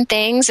about certain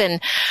things.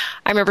 And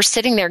I remember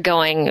sitting there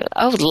going,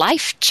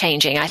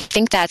 life-changing. I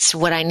think that's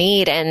what I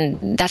need.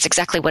 And that's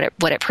exactly what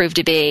it proved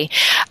to be.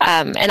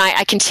 And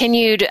I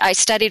continued, I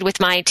studied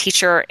with my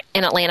teacher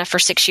in Atlanta for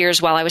 6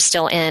 years while I was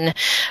still in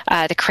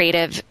the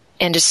creative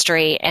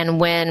industry. And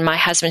when my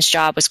husband's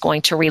job was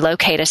going to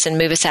relocate us and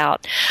move us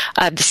out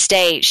of the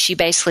state, she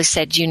basically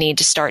said, you need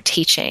to start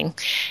teaching.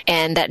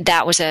 And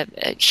that was a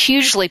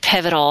hugely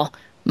pivotal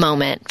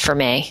moment for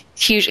me.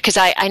 Huge, because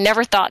I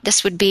never thought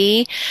this would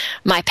be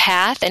my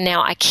path. And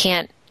now I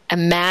can't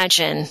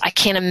imagine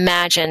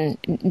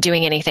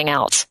doing anything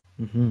else.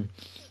 Mm-hmm.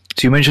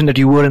 So you mentioned that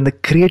you were in the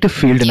creative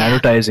field in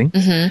advertising,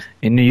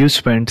 and you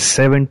spent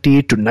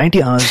 70 to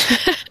 90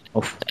 hours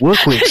of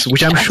work weeks,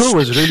 which I'm sure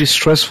was really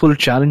stressful,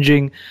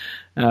 challenging,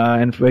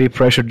 and very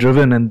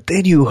pressure-driven. And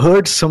then you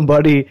heard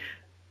somebody,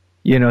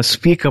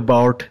 speak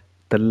about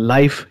the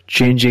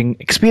life-changing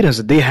experience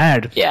that they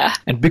had. Yeah.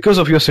 And because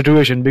of your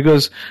situation,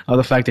 because of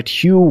the fact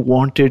that you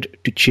wanted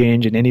to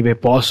change in any way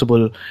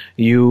possible,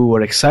 you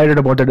were excited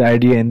about that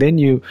idea, and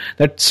then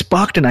that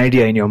sparked an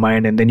idea in your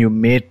mind, and then you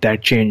made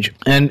that change.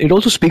 And it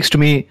also speaks to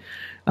me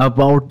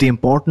about the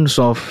importance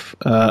of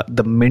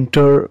the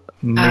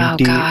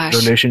mentor-mentee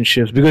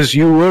relationships, because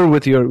you were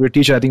with your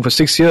teacher, I think, for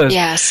 6 years.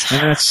 Yes.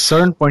 And at a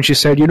certain point, she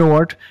said, you know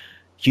what?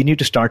 You need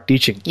to start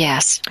teaching.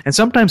 Yes. And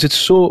sometimes it's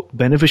so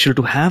beneficial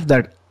to have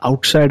that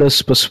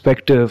outsider's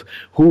perspective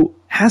who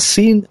has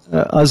seen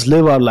us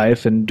live our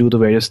life and do the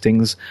various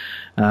things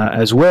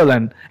as well,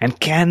 and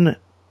can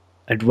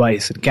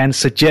advise and can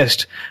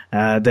suggest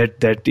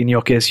that in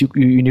your case you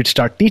need to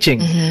start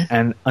teaching.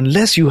 And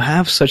unless you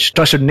have such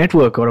trusted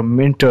network or a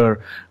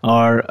mentor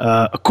or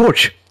a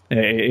coach,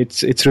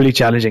 it's really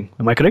challenging.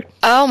 Am I correct?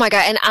 Oh my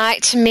God.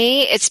 And to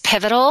me, it's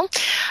pivotal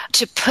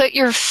to put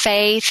your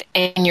faith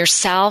in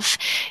yourself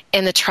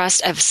in the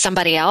trust of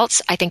somebody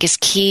else. I think is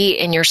key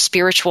in your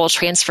spiritual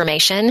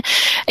transformation.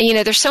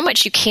 And, there's so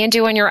much you can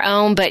do on your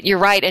own, but you're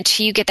right.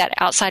 Until you get that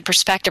outside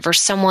perspective or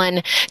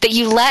someone that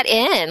you let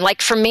in,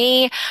 like for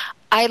me,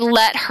 I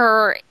let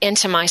her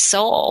into my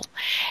soul.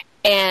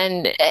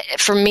 And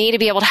for me to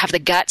be able to have the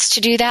guts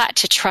to do that,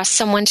 to trust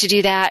someone to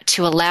do that,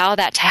 to allow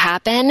that to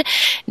happen,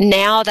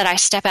 now that I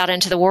step out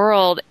into the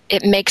world,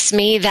 it makes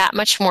me that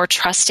much more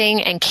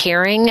trusting and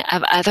caring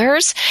of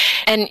others.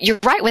 And you're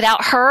right,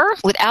 without her,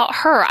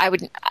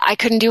 I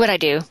couldn't do what I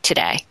do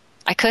today.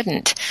 I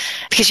couldn't,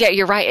 because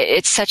you're right.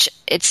 It's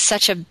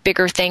such a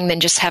bigger thing than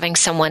just having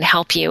someone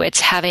help you. It's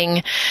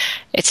having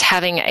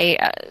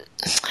a,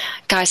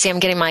 guys, see, I'm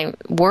getting my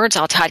words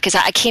all tied because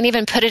I can't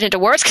even put it into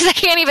words because I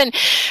can't even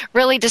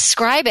really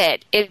describe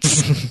it.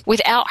 It's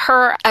without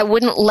her, I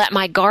wouldn't let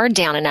my guard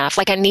down enough.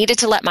 Like I needed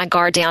to let my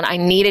guard down. I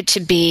needed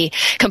to be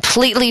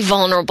completely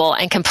vulnerable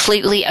and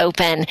completely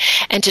open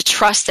and to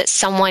trust that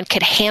someone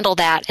could handle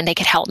that and they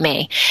could help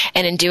me.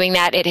 And in doing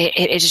that,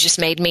 it has just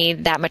made me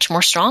that much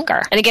more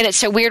stronger. And again, it's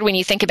so weird when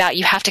you think about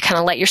you have to kind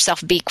of let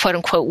yourself be quote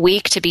unquote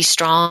weak to be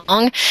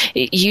strong.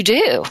 You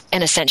do,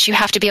 in a sense. You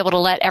have to be able to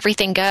let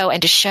everything go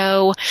and to show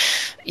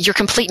your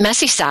complete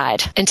messy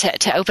side and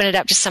to open it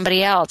up to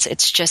somebody else.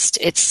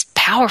 It's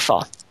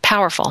powerful.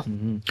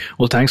 Mm-hmm.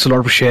 Well, thanks a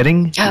lot for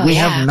sharing. We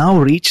have now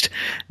reached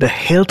the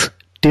health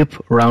tip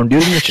round,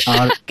 during which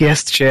our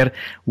guests share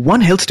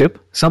one health tip,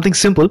 something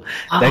simple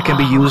that can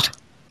be used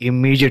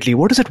immediately.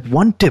 What is that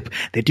one tip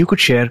that you could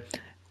share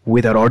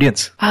with our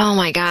audience? Oh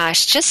my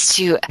gosh, just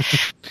to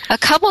a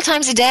couple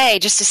times a day,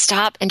 just to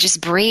stop and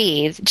just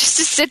breathe, just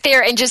to sit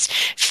there and just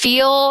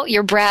feel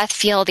your breath,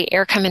 feel the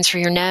air come in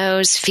through your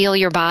nose, feel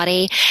your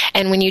body.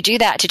 And when you do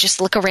that, to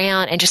just look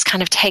around and just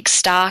kind of take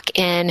stock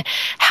in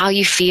how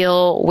you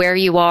feel, where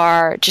you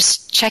are,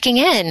 just checking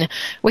in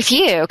with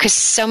you, because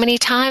so many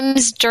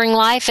times during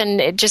life and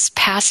it just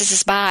passes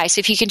us by. So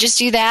if you can just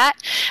do that,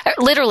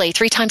 literally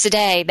 3 times a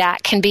day,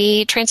 that can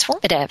be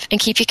transformative and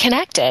keep you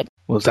connected.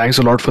 Well, thanks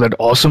a lot for that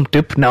awesome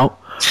tip. Now,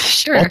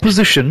 Sure.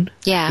 opposition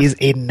is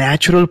a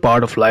natural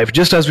part of life,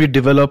 just as we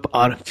develop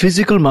our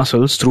physical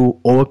muscles through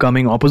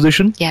overcoming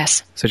opposition.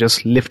 Yes. Such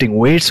as lifting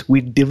weights, we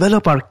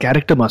develop our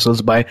character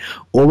muscles by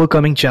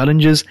overcoming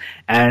challenges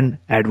and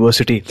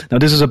adversity. Now,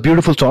 this is a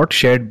beautiful thought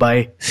shared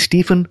by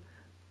Stephen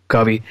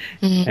Covey.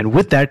 And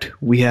with that,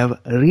 we have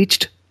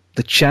reached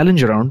the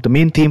challenge round. The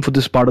main theme for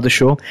this part of the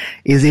show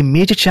is a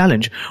major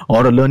challenge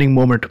or a learning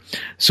moment.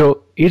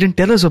 So, Eden,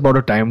 tell us about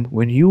a time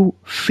when you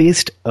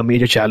faced a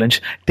major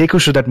challenge. Take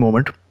us to that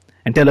moment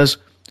and tell us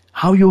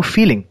how you were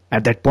feeling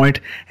at that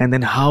point, and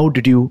then how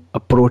did you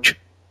approach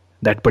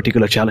that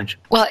particular challenge?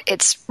 Well,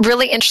 it's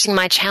really interesting.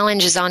 My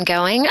challenge is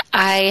ongoing.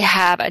 I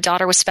have a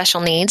daughter with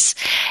special needs,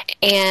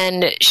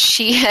 and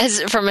she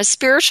has, from a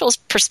spiritual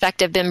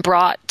perspective, been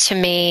brought to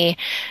me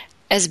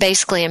as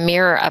basically a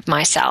mirror of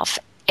myself.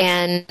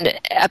 And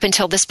up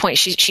until this point,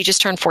 she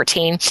just turned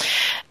 14.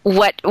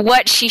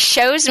 What she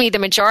shows me the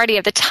majority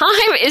of the time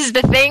is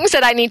the things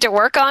that I need to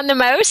work on the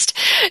most.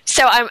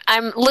 So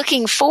I'm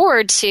looking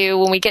forward to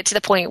when we get to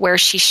the point where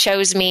she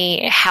shows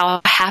me how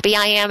happy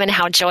I am and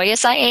how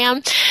joyous I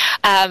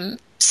am.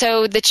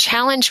 So the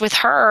challenge with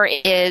her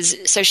is,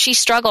 so she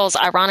struggles,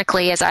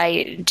 ironically, as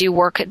I do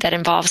work that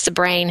involves the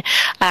brain.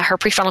 Her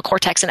prefrontal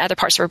cortex and other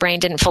parts of her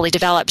brain didn't fully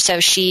develop. So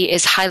she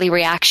is highly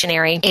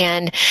reactionary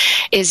and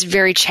is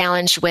very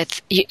challenged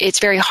with, it's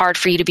very hard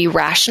for you to be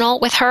rational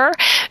with her.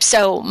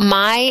 So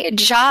my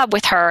job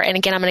with her, and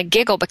again, I'm going to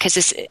giggle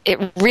because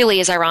it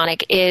really is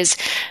ironic, is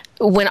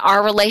when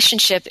our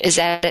relationship is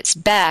at its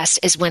best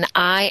is when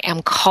I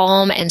am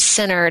calm and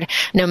centered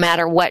no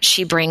matter what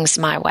she brings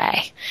my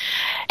way.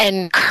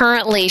 And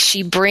currently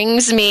she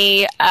brings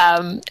me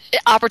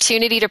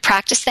opportunity to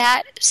practice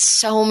that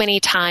so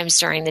many times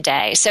during the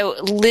day. So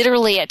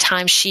literally at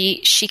times she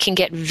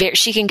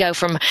can go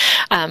from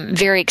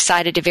very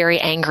excited to very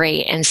angry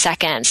in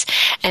seconds.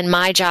 And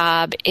my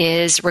job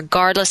is,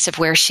 regardless of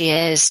where she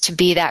is, to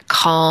be that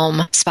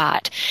calm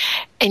spot.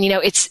 And,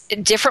 it's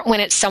different when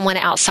it's someone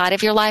outside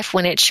of your life.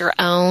 When it's your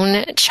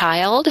own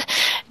child,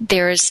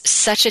 there's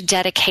such a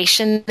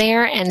dedication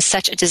there and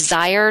such a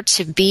desire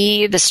to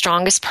be the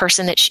strongest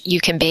person that you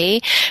can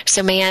be.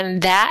 So,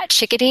 man, that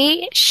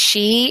chickadee,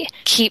 she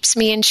keeps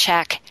me in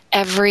check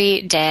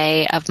every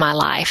day of my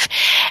life.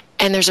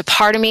 And there's a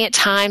part of me at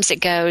times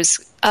that goes,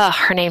 oh,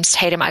 her name's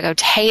Tatum. I go,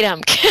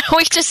 Tatum, can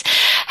we just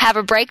have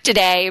a break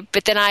today?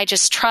 But then I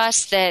just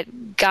trust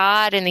that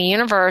God and the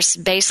universe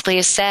basically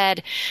has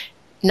said,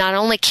 not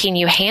only can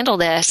you handle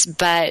this,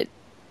 but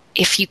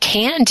if you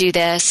can do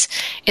this,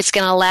 it's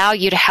going to allow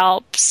you to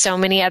help so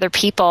many other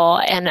people.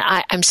 And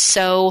I'm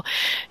so,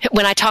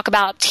 when I talk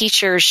about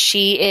teachers,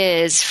 she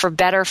is, for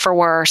better, for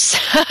worse,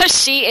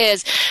 she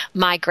is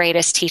my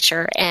greatest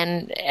teacher.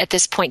 And at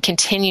this point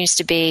continues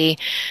to be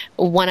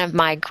one of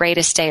my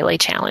greatest daily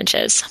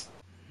challenges.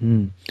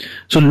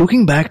 So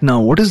looking back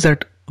now, what is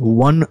that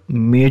one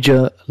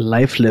major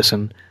life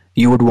lesson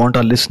you would want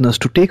our listeners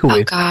to take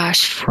away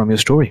from your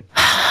story?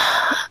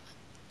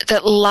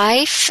 That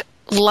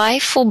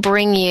life will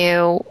bring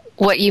you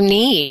what you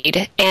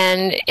need,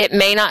 and it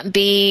may not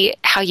be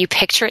how you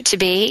picture it to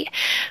be,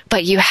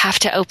 but you have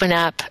to open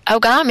up. Oh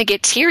God, I'm going to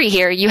get teary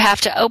here. You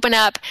have to open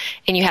up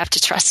and you have to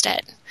trust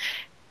it.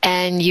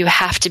 And you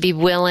have to be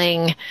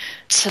willing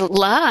to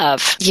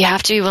love. You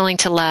have to be willing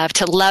to love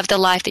the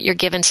life that you're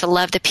given, to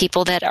love the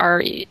people that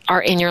are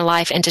in your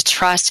life, and to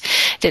trust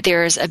that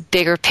there is a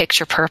bigger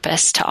picture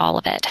purpose to all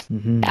of it.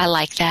 Mm-hmm. I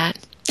like that.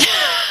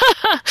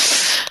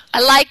 I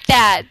like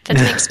that. That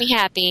makes me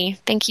happy.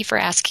 Thank you for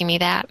asking me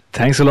that.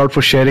 Thanks a lot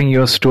for sharing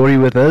your story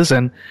with us.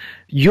 And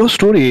your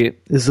story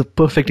is a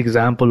perfect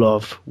example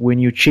of when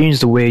you change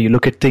the way you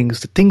look at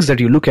things, the things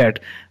that you look at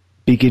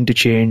begin to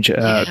change.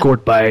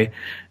 Quote by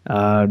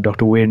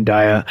Dr. Wayne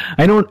Dyer.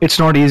 I know it's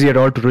not easy at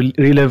all to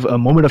relive a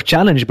moment of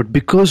challenge, but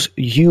because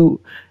you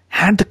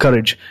had the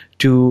courage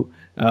to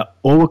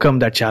overcome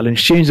that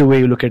challenge, change the way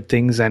you look at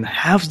things, and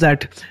have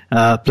that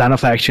plan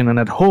of action, and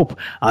I hope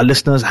our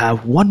listeners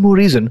have one more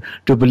reason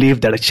to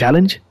believe that a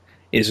challenge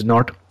is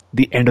not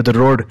the end of the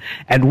road.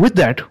 And with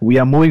that, we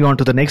are moving on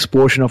to the next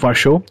portion of our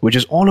show, which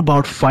is all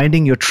about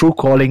finding your true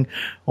calling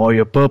or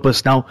your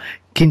purpose. Now,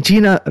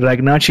 Quintina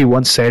Ragnacci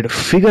once said,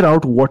 figure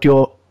out what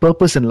your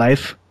purpose in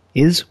life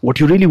is, what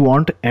you really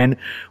want and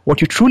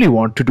what you truly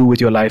want to do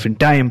with your life and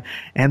time,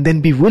 and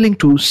then be willing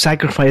to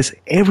sacrifice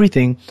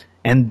everything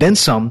and then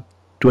some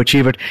to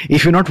achieve it.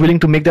 If you're not willing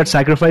to make that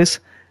sacrifice,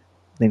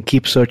 then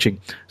keep searching.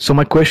 So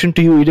my question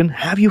to you, Eden,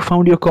 have you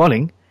found your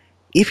calling?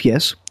 If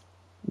yes,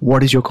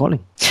 what is your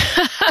calling?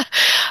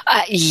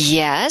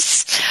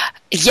 Yes.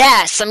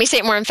 Yes. Let me say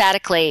it more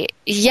emphatically.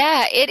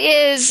 Yeah, it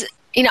is.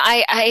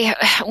 I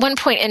at one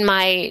point in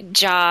my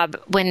job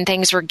when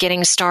things were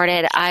getting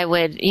started, I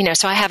would,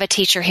 so I have a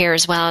teacher here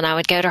as well, and I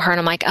would go to her and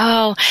I'm like,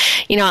 I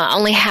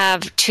only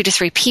have 2 to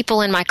 3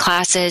 people in my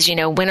classes.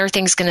 When are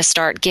things going to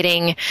start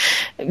getting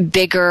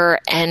bigger?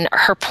 And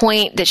her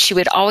point that she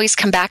would always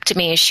come back to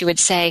me is she would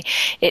say,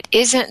 it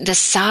isn't the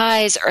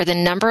size or the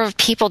number of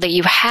people that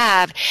you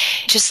have.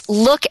 Just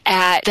look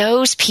at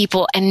those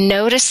people and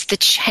notice the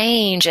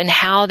change and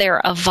how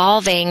they're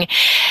evolving.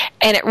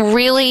 And it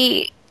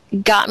really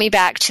got me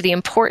back to the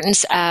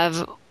importance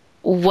of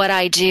what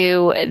I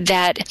do,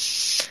 that,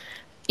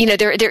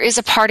 there is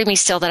a part of me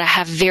still that I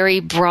have very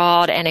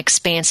broad and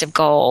expansive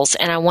goals,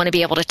 and I want to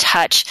be able to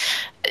touch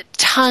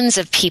tons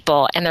of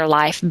people in their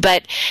life.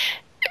 But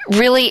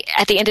really,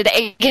 at the end of the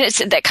day, again, it's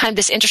that kind of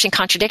this interesting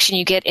contradiction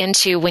you get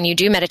into when you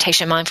do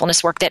meditation,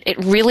 mindfulness work, that it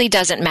really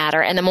doesn't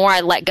matter. And the more I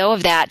let go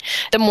of that,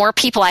 the more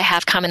people I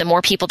have come and the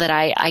more people that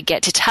I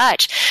get to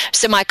touch.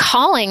 So my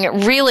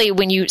calling really,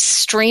 when you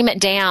stream it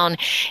down,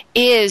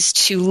 is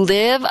to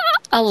live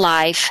a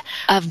life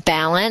of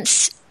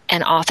balance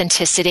and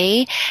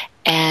authenticity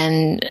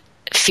and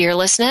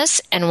fearlessness.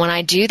 And when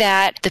I do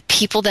that, the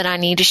people that I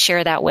need to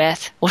share that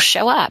with will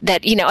show up.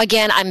 That,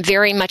 again, I'm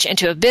very much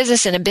into a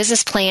business and a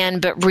business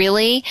plan, but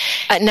really,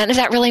 none of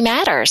that really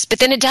matters. But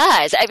then it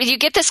does. I mean, you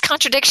get this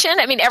contradiction.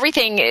 I mean,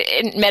 everything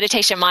in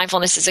meditation,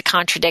 mindfulness is a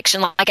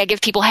contradiction. Like I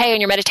give people, hey,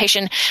 in your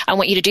meditation, I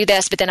want you to do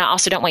this, but then I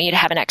also don't want you to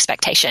have an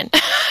expectation.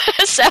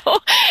 So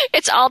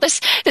it's all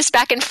this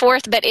back and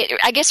forth. But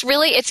I guess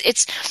really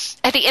it's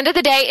at the end of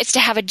the day, it's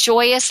to have a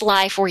joyous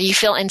life where you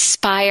feel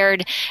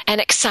inspired and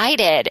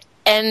excited.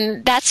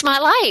 And that's my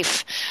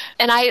life.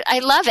 And I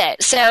love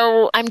it.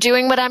 So I'm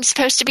doing what I'm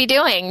supposed to be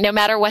doing, no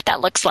matter what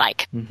that looks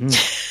like.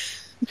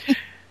 Mm-hmm.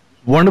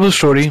 Wonderful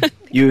story.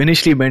 You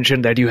initially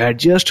mentioned that you had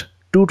just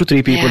 2 to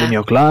 3 people in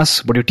your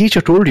class, but your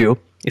teacher told you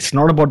it's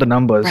not about the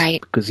numbers.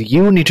 Right. Because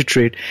you need to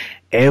treat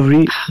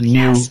every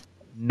new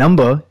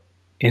number,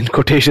 in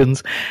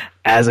quotations,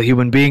 as a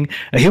human being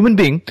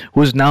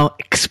who is now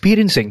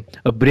experiencing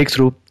a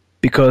breakthrough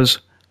because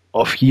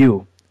of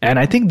you. And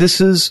I think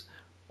this is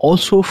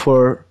also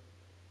for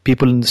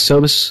people in the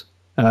service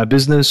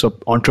business, or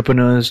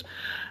entrepreneurs,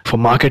 for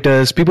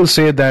marketers. People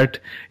say that,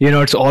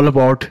 it's all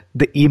about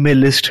the email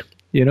list,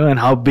 and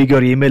how big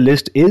your email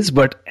list is.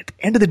 But at the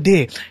end of the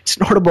day, it's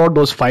not about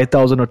those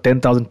 5,000 or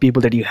 10,000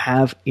 people that you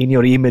have in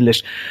your email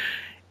list.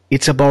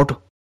 It's about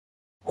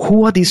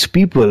who are these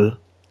people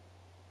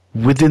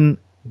within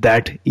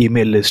that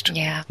email list.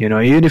 Yeah.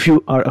 Even if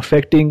you are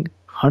affecting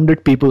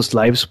 100 people's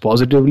lives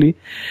positively,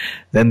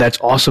 then that's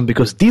awesome,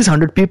 because these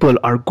 100 people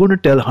are going to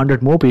tell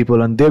 100 more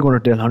people, and they're going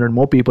to tell 100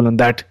 more people, and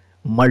that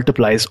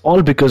multiplies,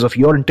 all because of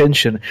your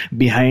intention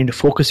behind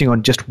focusing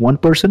on just one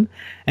person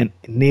and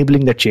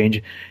enabling that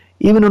change,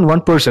 even on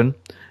one person,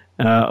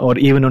 or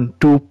even on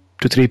 2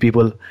 to 3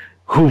 people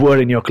who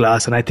were in your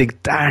class. And I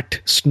think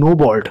that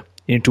snowballed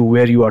into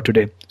where you are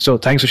today. So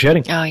thanks for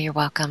sharing. Oh, you're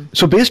welcome.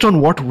 So based on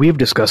what we've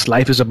discussed,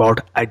 life is about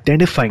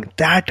identifying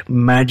that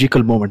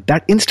magical moment,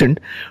 that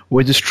instant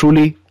which is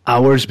truly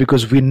ours,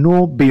 because we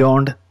know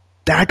beyond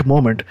that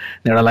moment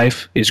that our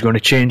life is going to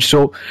change.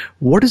 So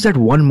what is that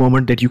one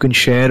moment that you can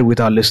share with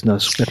our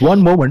listeners? That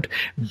one moment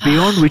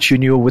beyond which you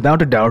knew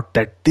without a doubt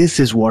that this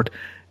is what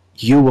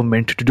you were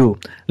meant to do.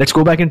 Let's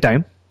go back in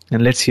time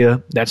and let's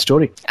hear that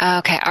story.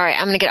 Okay. All right.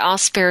 I'm going to get all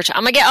spiritual.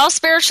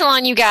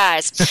 On you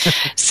guys.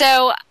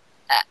 So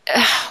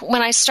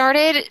when I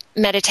started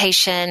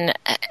meditation,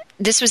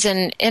 this was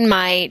in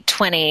my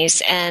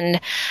 20s,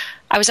 and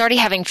I was already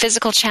having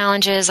physical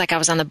challenges. Like I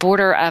was on the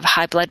border of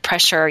high blood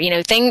pressure.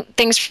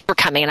 Things were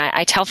coming. And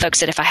I tell folks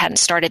that if I hadn't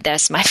started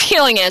this, my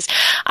feeling is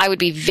I would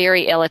be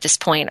very ill at this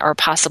point, or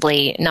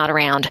possibly not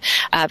around,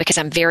 because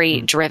I'm very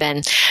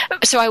driven.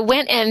 So I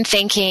went in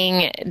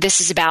thinking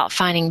this is about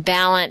finding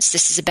balance.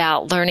 This is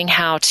about learning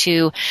how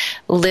to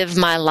live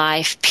my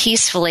life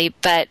peacefully.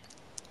 But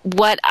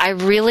what I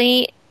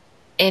really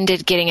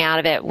ended getting out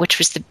of it, which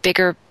was the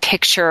bigger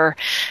picture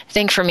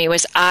thing for me,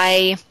 was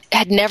I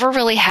had never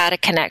really had a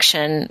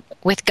connection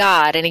with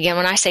God. And again,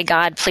 when I say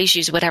God, please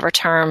use whatever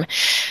term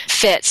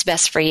fits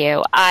best for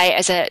you.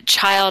 As a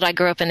child, I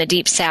grew up in the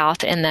deep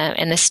South in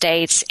the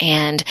States,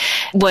 and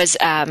was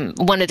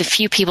one of the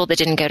few people that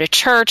didn't go to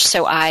church.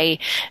 So I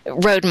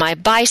rode my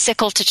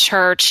bicycle to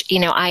church.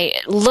 I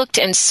looked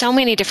in so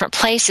many different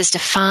places to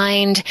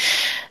find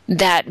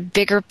that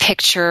bigger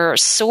picture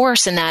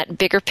source and that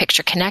bigger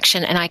picture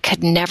connection, and I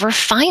could never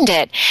find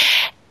it.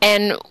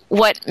 And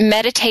what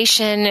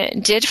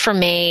meditation did for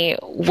me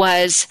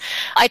was,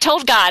 I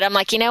told God, I'm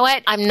like, you know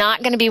what? I'm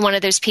not going to be one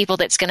of those people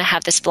that's going to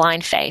have this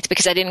blind faith,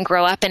 because I didn't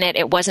grow up in it.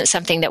 It wasn't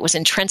something that was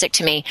intrinsic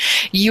to me.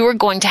 You are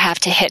going to have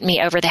to hit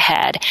me over the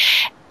head.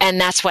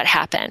 And that's what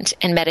happened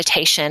in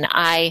meditation.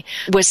 I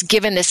was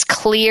given this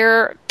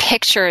clear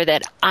picture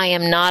that I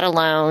am not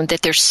alone,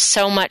 that there's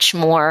so much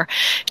more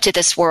to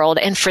this world.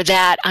 And for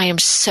that, I am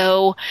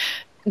so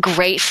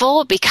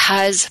grateful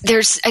because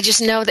I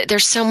just know that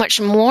there's so much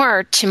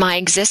more to my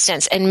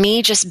existence, and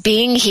me just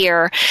being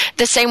here,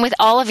 the same with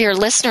all of your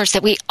listeners,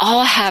 that we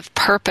all have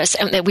purpose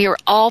and that we are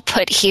all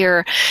put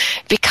here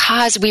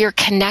because we are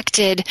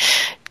connected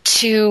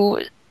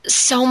to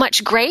so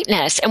much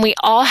greatness, and we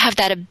all have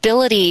that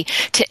ability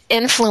to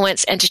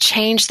influence and to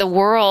change the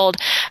world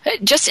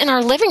just in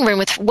our living room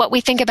with what we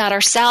think about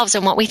ourselves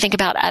and what we think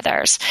about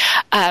others.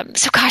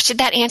 So gosh, did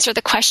that answer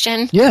the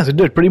question? Yes, it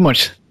did, pretty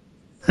much.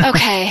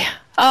 Okay.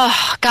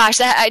 Oh gosh,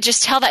 I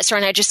just tell that story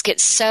and I just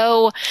get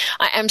and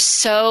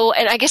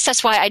I guess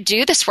that's why I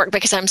do this work,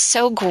 because I'm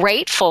so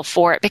grateful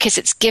for it, because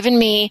it's given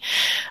me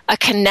a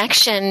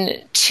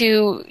connection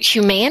to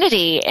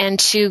humanity and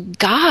to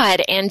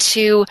God and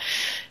to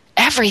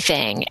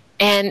everything.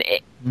 And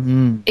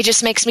it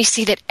just makes me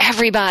see that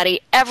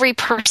every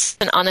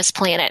person on this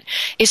planet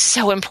is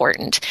so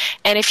important.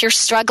 And if you're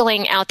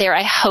struggling out there,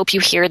 I hope you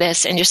hear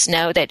this and just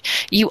know that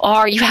you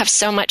have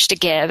so much to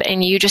give,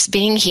 and you just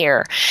being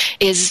here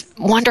is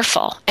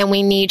wonderful, and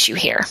we need you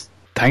here.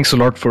 Thanks a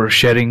lot for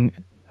sharing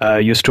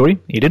your story,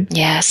 Eden.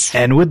 Yes.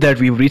 And with that,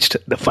 we've reached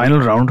the final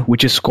round,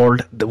 which is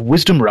called the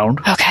wisdom round,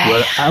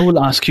 where I will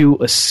ask you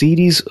a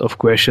series of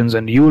questions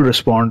and you will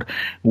respond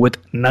with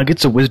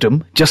nuggets of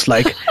wisdom, just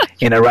like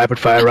in a rapid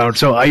fire round.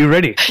 So are you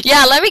ready?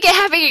 Yeah, let me get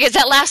happy, because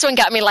that last one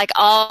got me like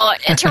all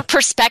into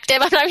perspective.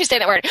 I'm not even saying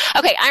that word.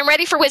 Okay, I'm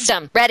ready for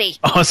wisdom. Ready.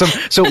 Awesome.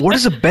 So what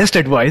is the best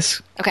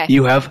advice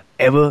you have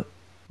ever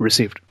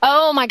received?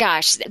 Oh my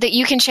gosh, that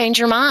you can change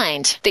your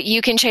mind.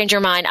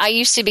 I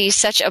used to be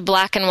such a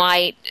black and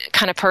white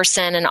kind of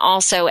person, and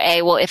also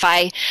if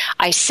I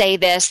say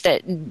this,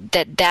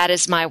 that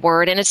is my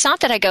word. And it's not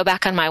that I go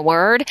back on my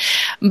word,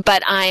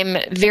 but I'm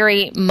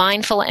very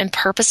mindful and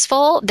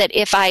purposeful that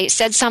if I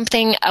said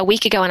something a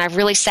week ago and I've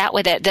really sat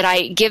with it, that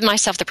I give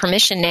myself the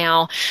permission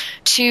now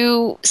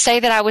to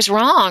say that I was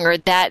wrong, or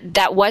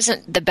that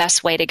wasn't the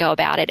best way to go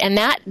about it. And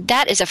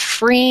that is a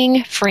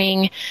freeing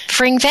thing.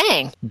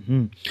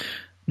 Mm-hmm.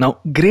 Now,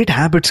 great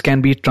habits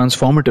can be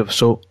transformative.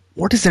 So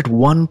what is that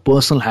one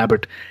personal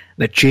habit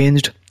that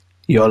changed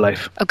your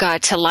life? Oh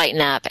God, to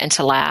lighten up and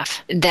to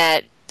laugh.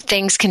 That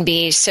things can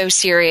be so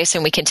serious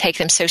and we can take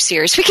them so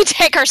serious. We can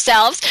take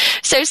ourselves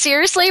so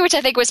seriously, which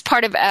I think was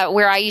part of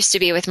where I used to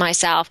be with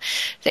myself.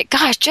 That,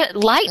 gosh, just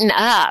lighten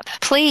up.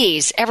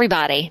 Please,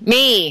 everybody.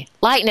 Me,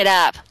 lighten it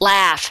up.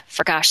 Laugh,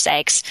 for gosh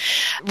sakes.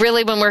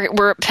 Really, when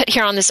we're put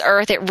here on this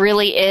earth, it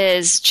really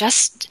is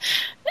just...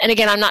 And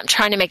again, I'm not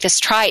trying to make this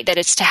trite that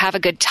it's to have a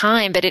good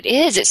time, but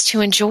it's to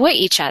enjoy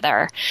each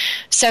other.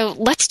 So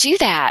let's do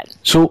that.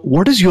 So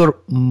what is your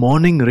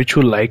morning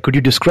ritual like? Could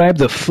you describe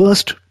the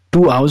first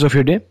 2 hours of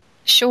your day?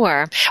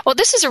 Sure. Well,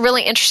 this is a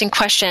really interesting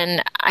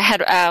question. I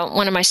had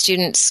one of my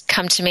students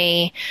come to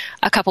me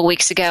a couple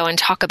weeks ago and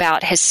talk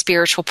about his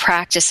spiritual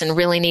practice and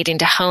really needing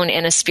to hone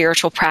in a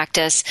spiritual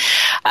practice.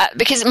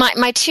 Because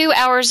my 2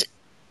 hours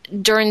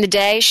during the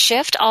day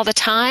shift all the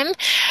time.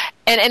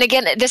 And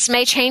again, this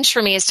may change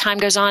for me as time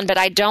goes on, but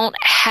I don't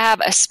have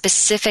a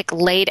specific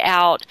laid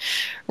out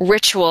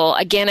ritual.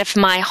 Again, if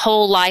my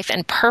whole life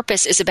and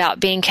purpose is about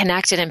being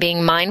connected and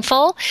being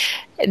mindful,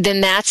 then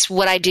that's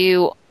what I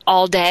do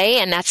all day,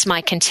 and that's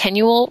my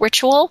continual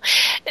ritual.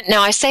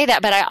 Now, I say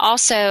that, but I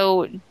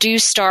also do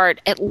start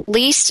at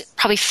least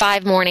probably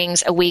 5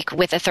 mornings a week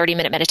with a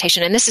 30-minute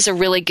meditation. And this is a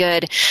really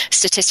good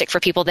statistic for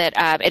people that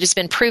it has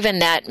been proven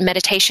that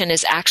meditation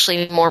is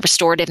actually more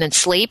restorative than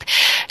sleep.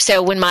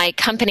 So when my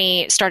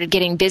company started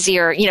getting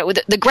busier,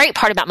 the great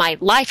part about my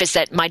life is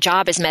that my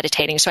job is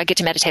meditating, so I get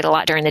to meditate a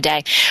lot during the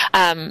day.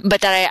 But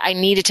that I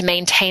needed to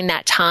maintain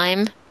that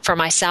time for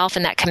myself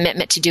and that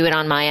commitment to do it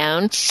on my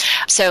own.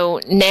 So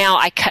now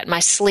I cut my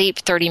sleep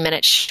 30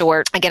 minutes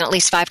short, again, at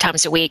least 5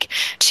 times a week,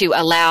 to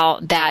allow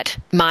that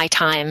my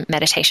time,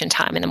 meditation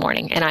time in the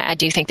morning. And I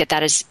do think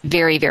that is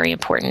very, very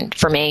important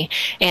for me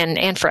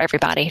and for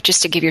everybody,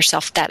 just to give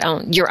yourself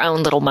your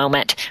own little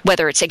moment,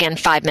 whether it's, again,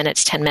 5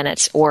 minutes, 10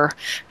 minutes, or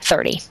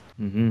 30.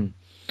 Mm-hmm.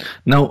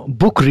 Now,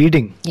 book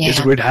reading is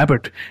a great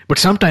habit, but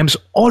sometimes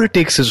all it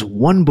takes is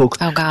one book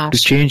to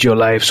change your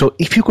life. So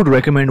if you could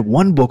recommend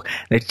one book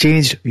that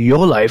changed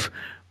your life,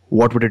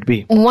 what would it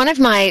be? One of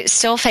my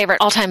still favorite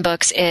all-time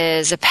books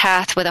is A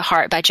Path with a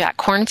Heart by Jack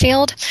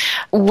Kornfield.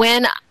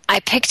 When I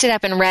picked it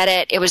up and read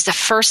it, it was the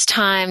first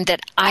time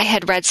that I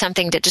had read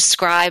something that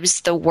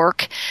describes the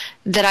work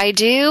that I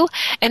do.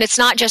 And it's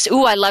not just,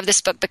 I love this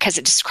book because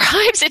it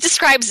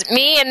describes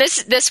me and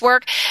this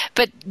work,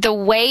 but the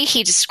way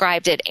he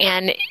described it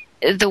and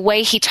the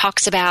way he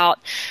talks about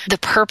the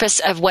purpose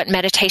of what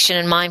meditation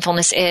and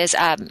mindfulness is.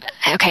 And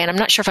I'm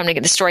not sure if I'm going to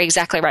get the story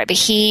exactly right, but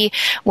he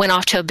went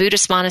off to a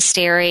Buddhist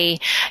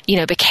monastery,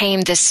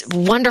 became this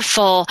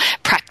wonderful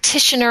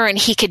practitioner, and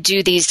he could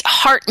do these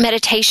heart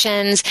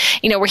meditations,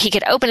 where he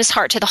could open his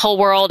heart to the whole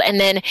world. And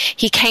then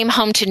he came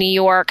home to New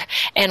York,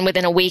 and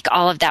within a week,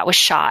 all of that was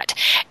shot.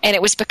 And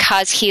it was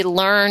because he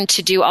learned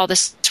to do all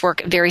this this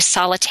work very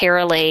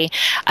solitarily.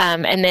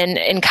 And then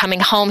in coming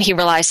home, he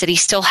realized that he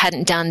still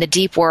hadn't done the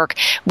deep work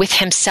with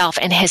himself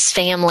and his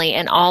family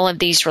and all of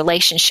these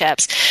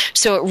relationships.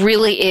 So it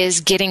really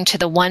is getting to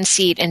the one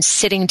seat and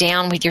sitting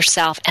down with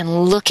yourself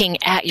and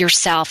looking at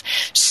yourself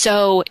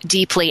so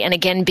deeply. And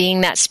again,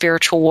 being that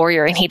spiritual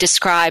warrior. And he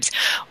describes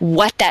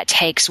what that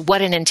takes,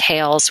 what it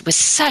entails with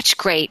such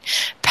great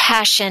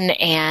passion.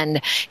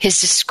 And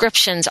his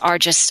descriptions are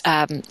just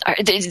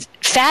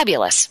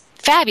fabulous.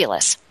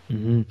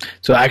 Mm-hmm.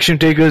 So Action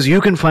Takers,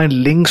 you can find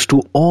links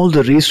to all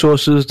the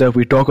resources that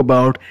we talk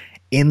about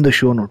in the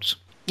show notes.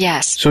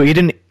 Yes. So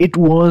Eden, it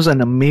was an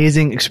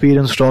amazing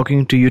experience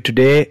talking to you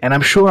today, and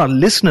I'm sure our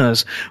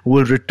listeners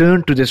will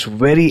return to this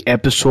very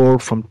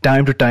episode from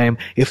time to time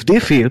if they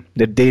feel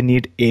that they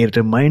need a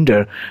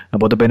reminder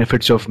about the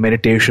benefits of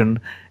meditation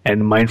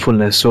and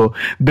mindfulness. So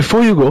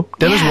before you go,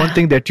 tell us one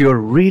thing that you're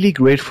really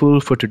grateful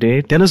for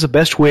today. Tell us the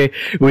best way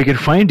we can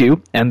find you,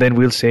 and then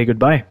we'll say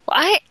goodbye.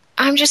 Well,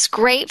 I'm just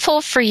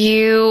grateful for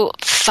you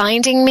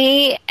finding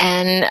me,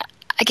 and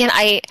again,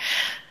 I'm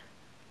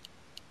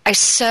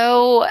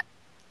so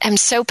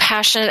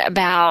passionate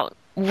about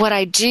what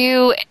I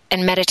do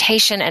and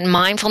meditation and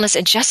mindfulness,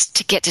 and just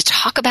to get to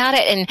talk about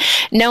it, and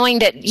knowing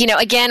that,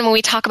 again, when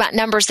we talk about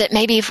numbers, that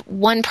maybe if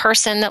one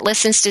person that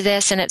listens to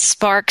this and it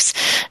sparks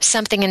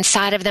something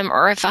inside of them,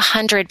 or if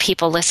 100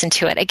 people listen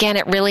to it, again,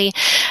 it really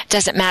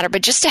doesn't matter.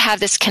 But just to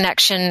have this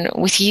connection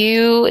with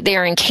you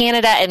there in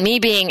Canada, and me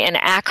being in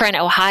Akron,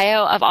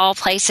 Ohio, of all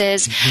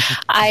places,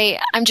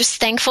 I'm just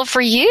thankful for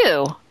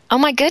you. Oh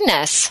my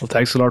goodness. Well,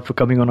 thanks a lot for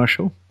coming on our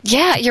show.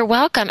 Yeah, you're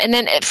welcome. And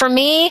then for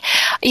me,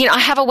 I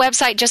have a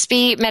website,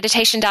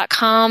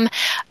 justbemeditation.com,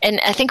 and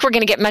I think we're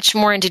going to get much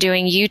more into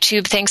doing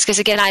YouTube things, because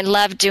again, I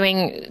love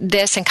doing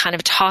this and kind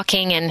of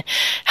talking and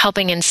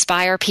helping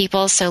inspire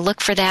people. So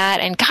look for that,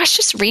 and gosh,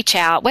 just reach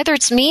out, whether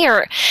it's me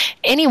or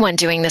anyone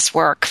doing this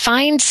work.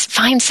 Find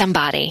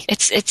somebody.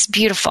 It's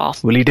beautiful.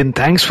 Well, Eden,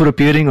 thanks for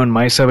appearing on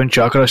My 7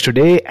 Chakras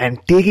today and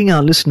taking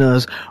our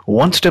listeners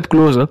one step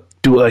closer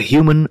to a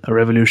human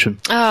revolution.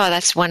 Oh,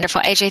 that's wonderful.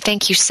 AJ,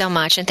 thank you so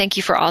much, and thank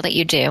you for all that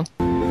you do.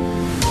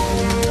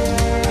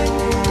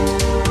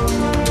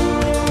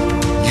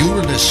 You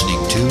were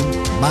listening to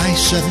My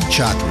 7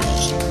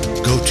 Chakras.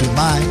 Go to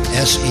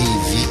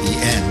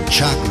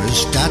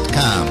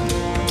mysevenchakras.com.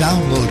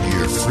 Download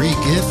your free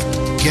gift,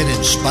 get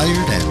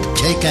inspired, and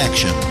take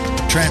action.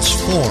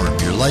 Transform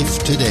your life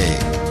today.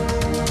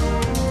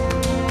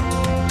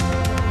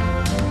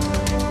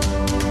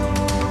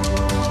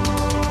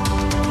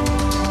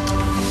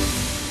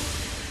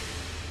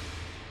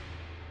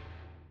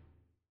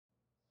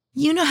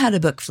 You know how to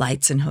book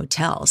flights and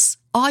hotels.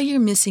 All you're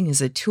missing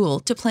is a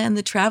tool to plan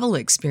the travel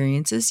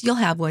experiences you'll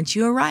have once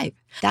you arrive.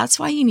 That's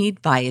why you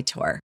need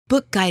Viator.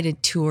 Book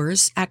guided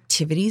tours,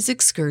 activities,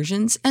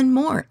 excursions, and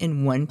more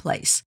in one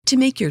place to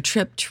make your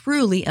trip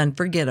truly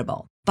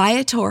unforgettable.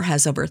 Viator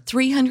has over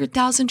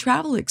 300,000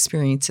 travel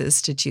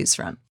experiences to choose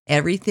from.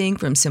 Everything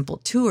from simple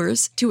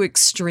tours to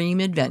extreme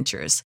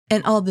adventures,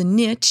 and all the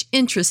niche,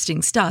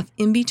 interesting stuff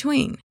in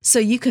between. So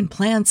you can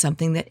plan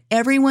something that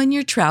everyone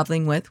you're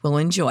traveling with will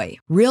enjoy.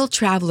 Real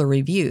traveler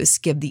reviews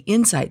give the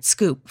inside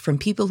scoop from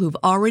people who've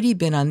already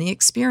been on the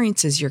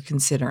experiences you're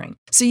considering.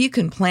 So you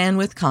can plan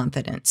with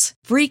confidence.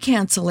 Free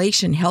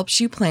cancellation helps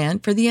you plan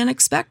for the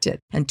unexpected.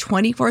 And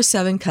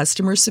 24/7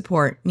 customer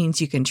support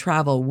means you can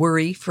travel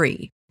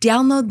worry-free.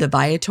 Download the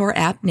Viator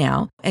app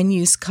now and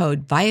use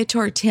code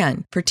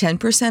Viator10 for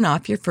 10%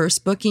 off your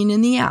first booking in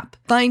the app.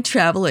 Find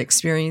travel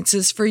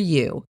experiences for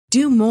you.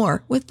 Do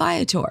more with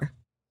Viator.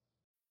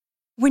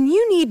 When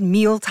you need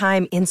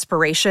mealtime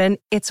inspiration,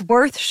 it's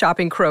worth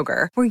shopping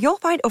Kroger, where you'll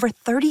find over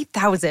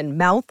 30,000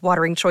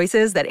 mouth-watering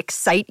choices that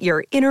excite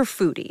your inner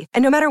foodie.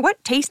 And no matter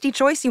what tasty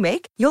choice you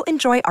make, you'll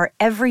enjoy our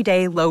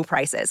everyday low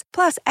prices,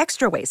 plus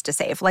extra ways to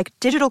save, like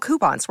digital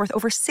coupons worth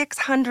over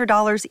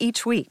 $600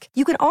 each week.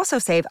 You can also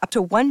save up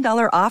to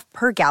 $1 off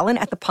per gallon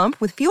at the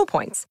pump with fuel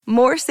points.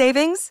 More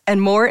savings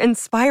and more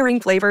inspiring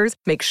flavors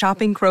make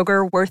shopping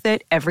Kroger worth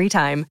it every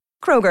time.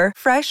 Kroger,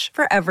 fresh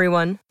for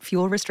everyone.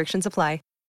 Fuel restrictions apply.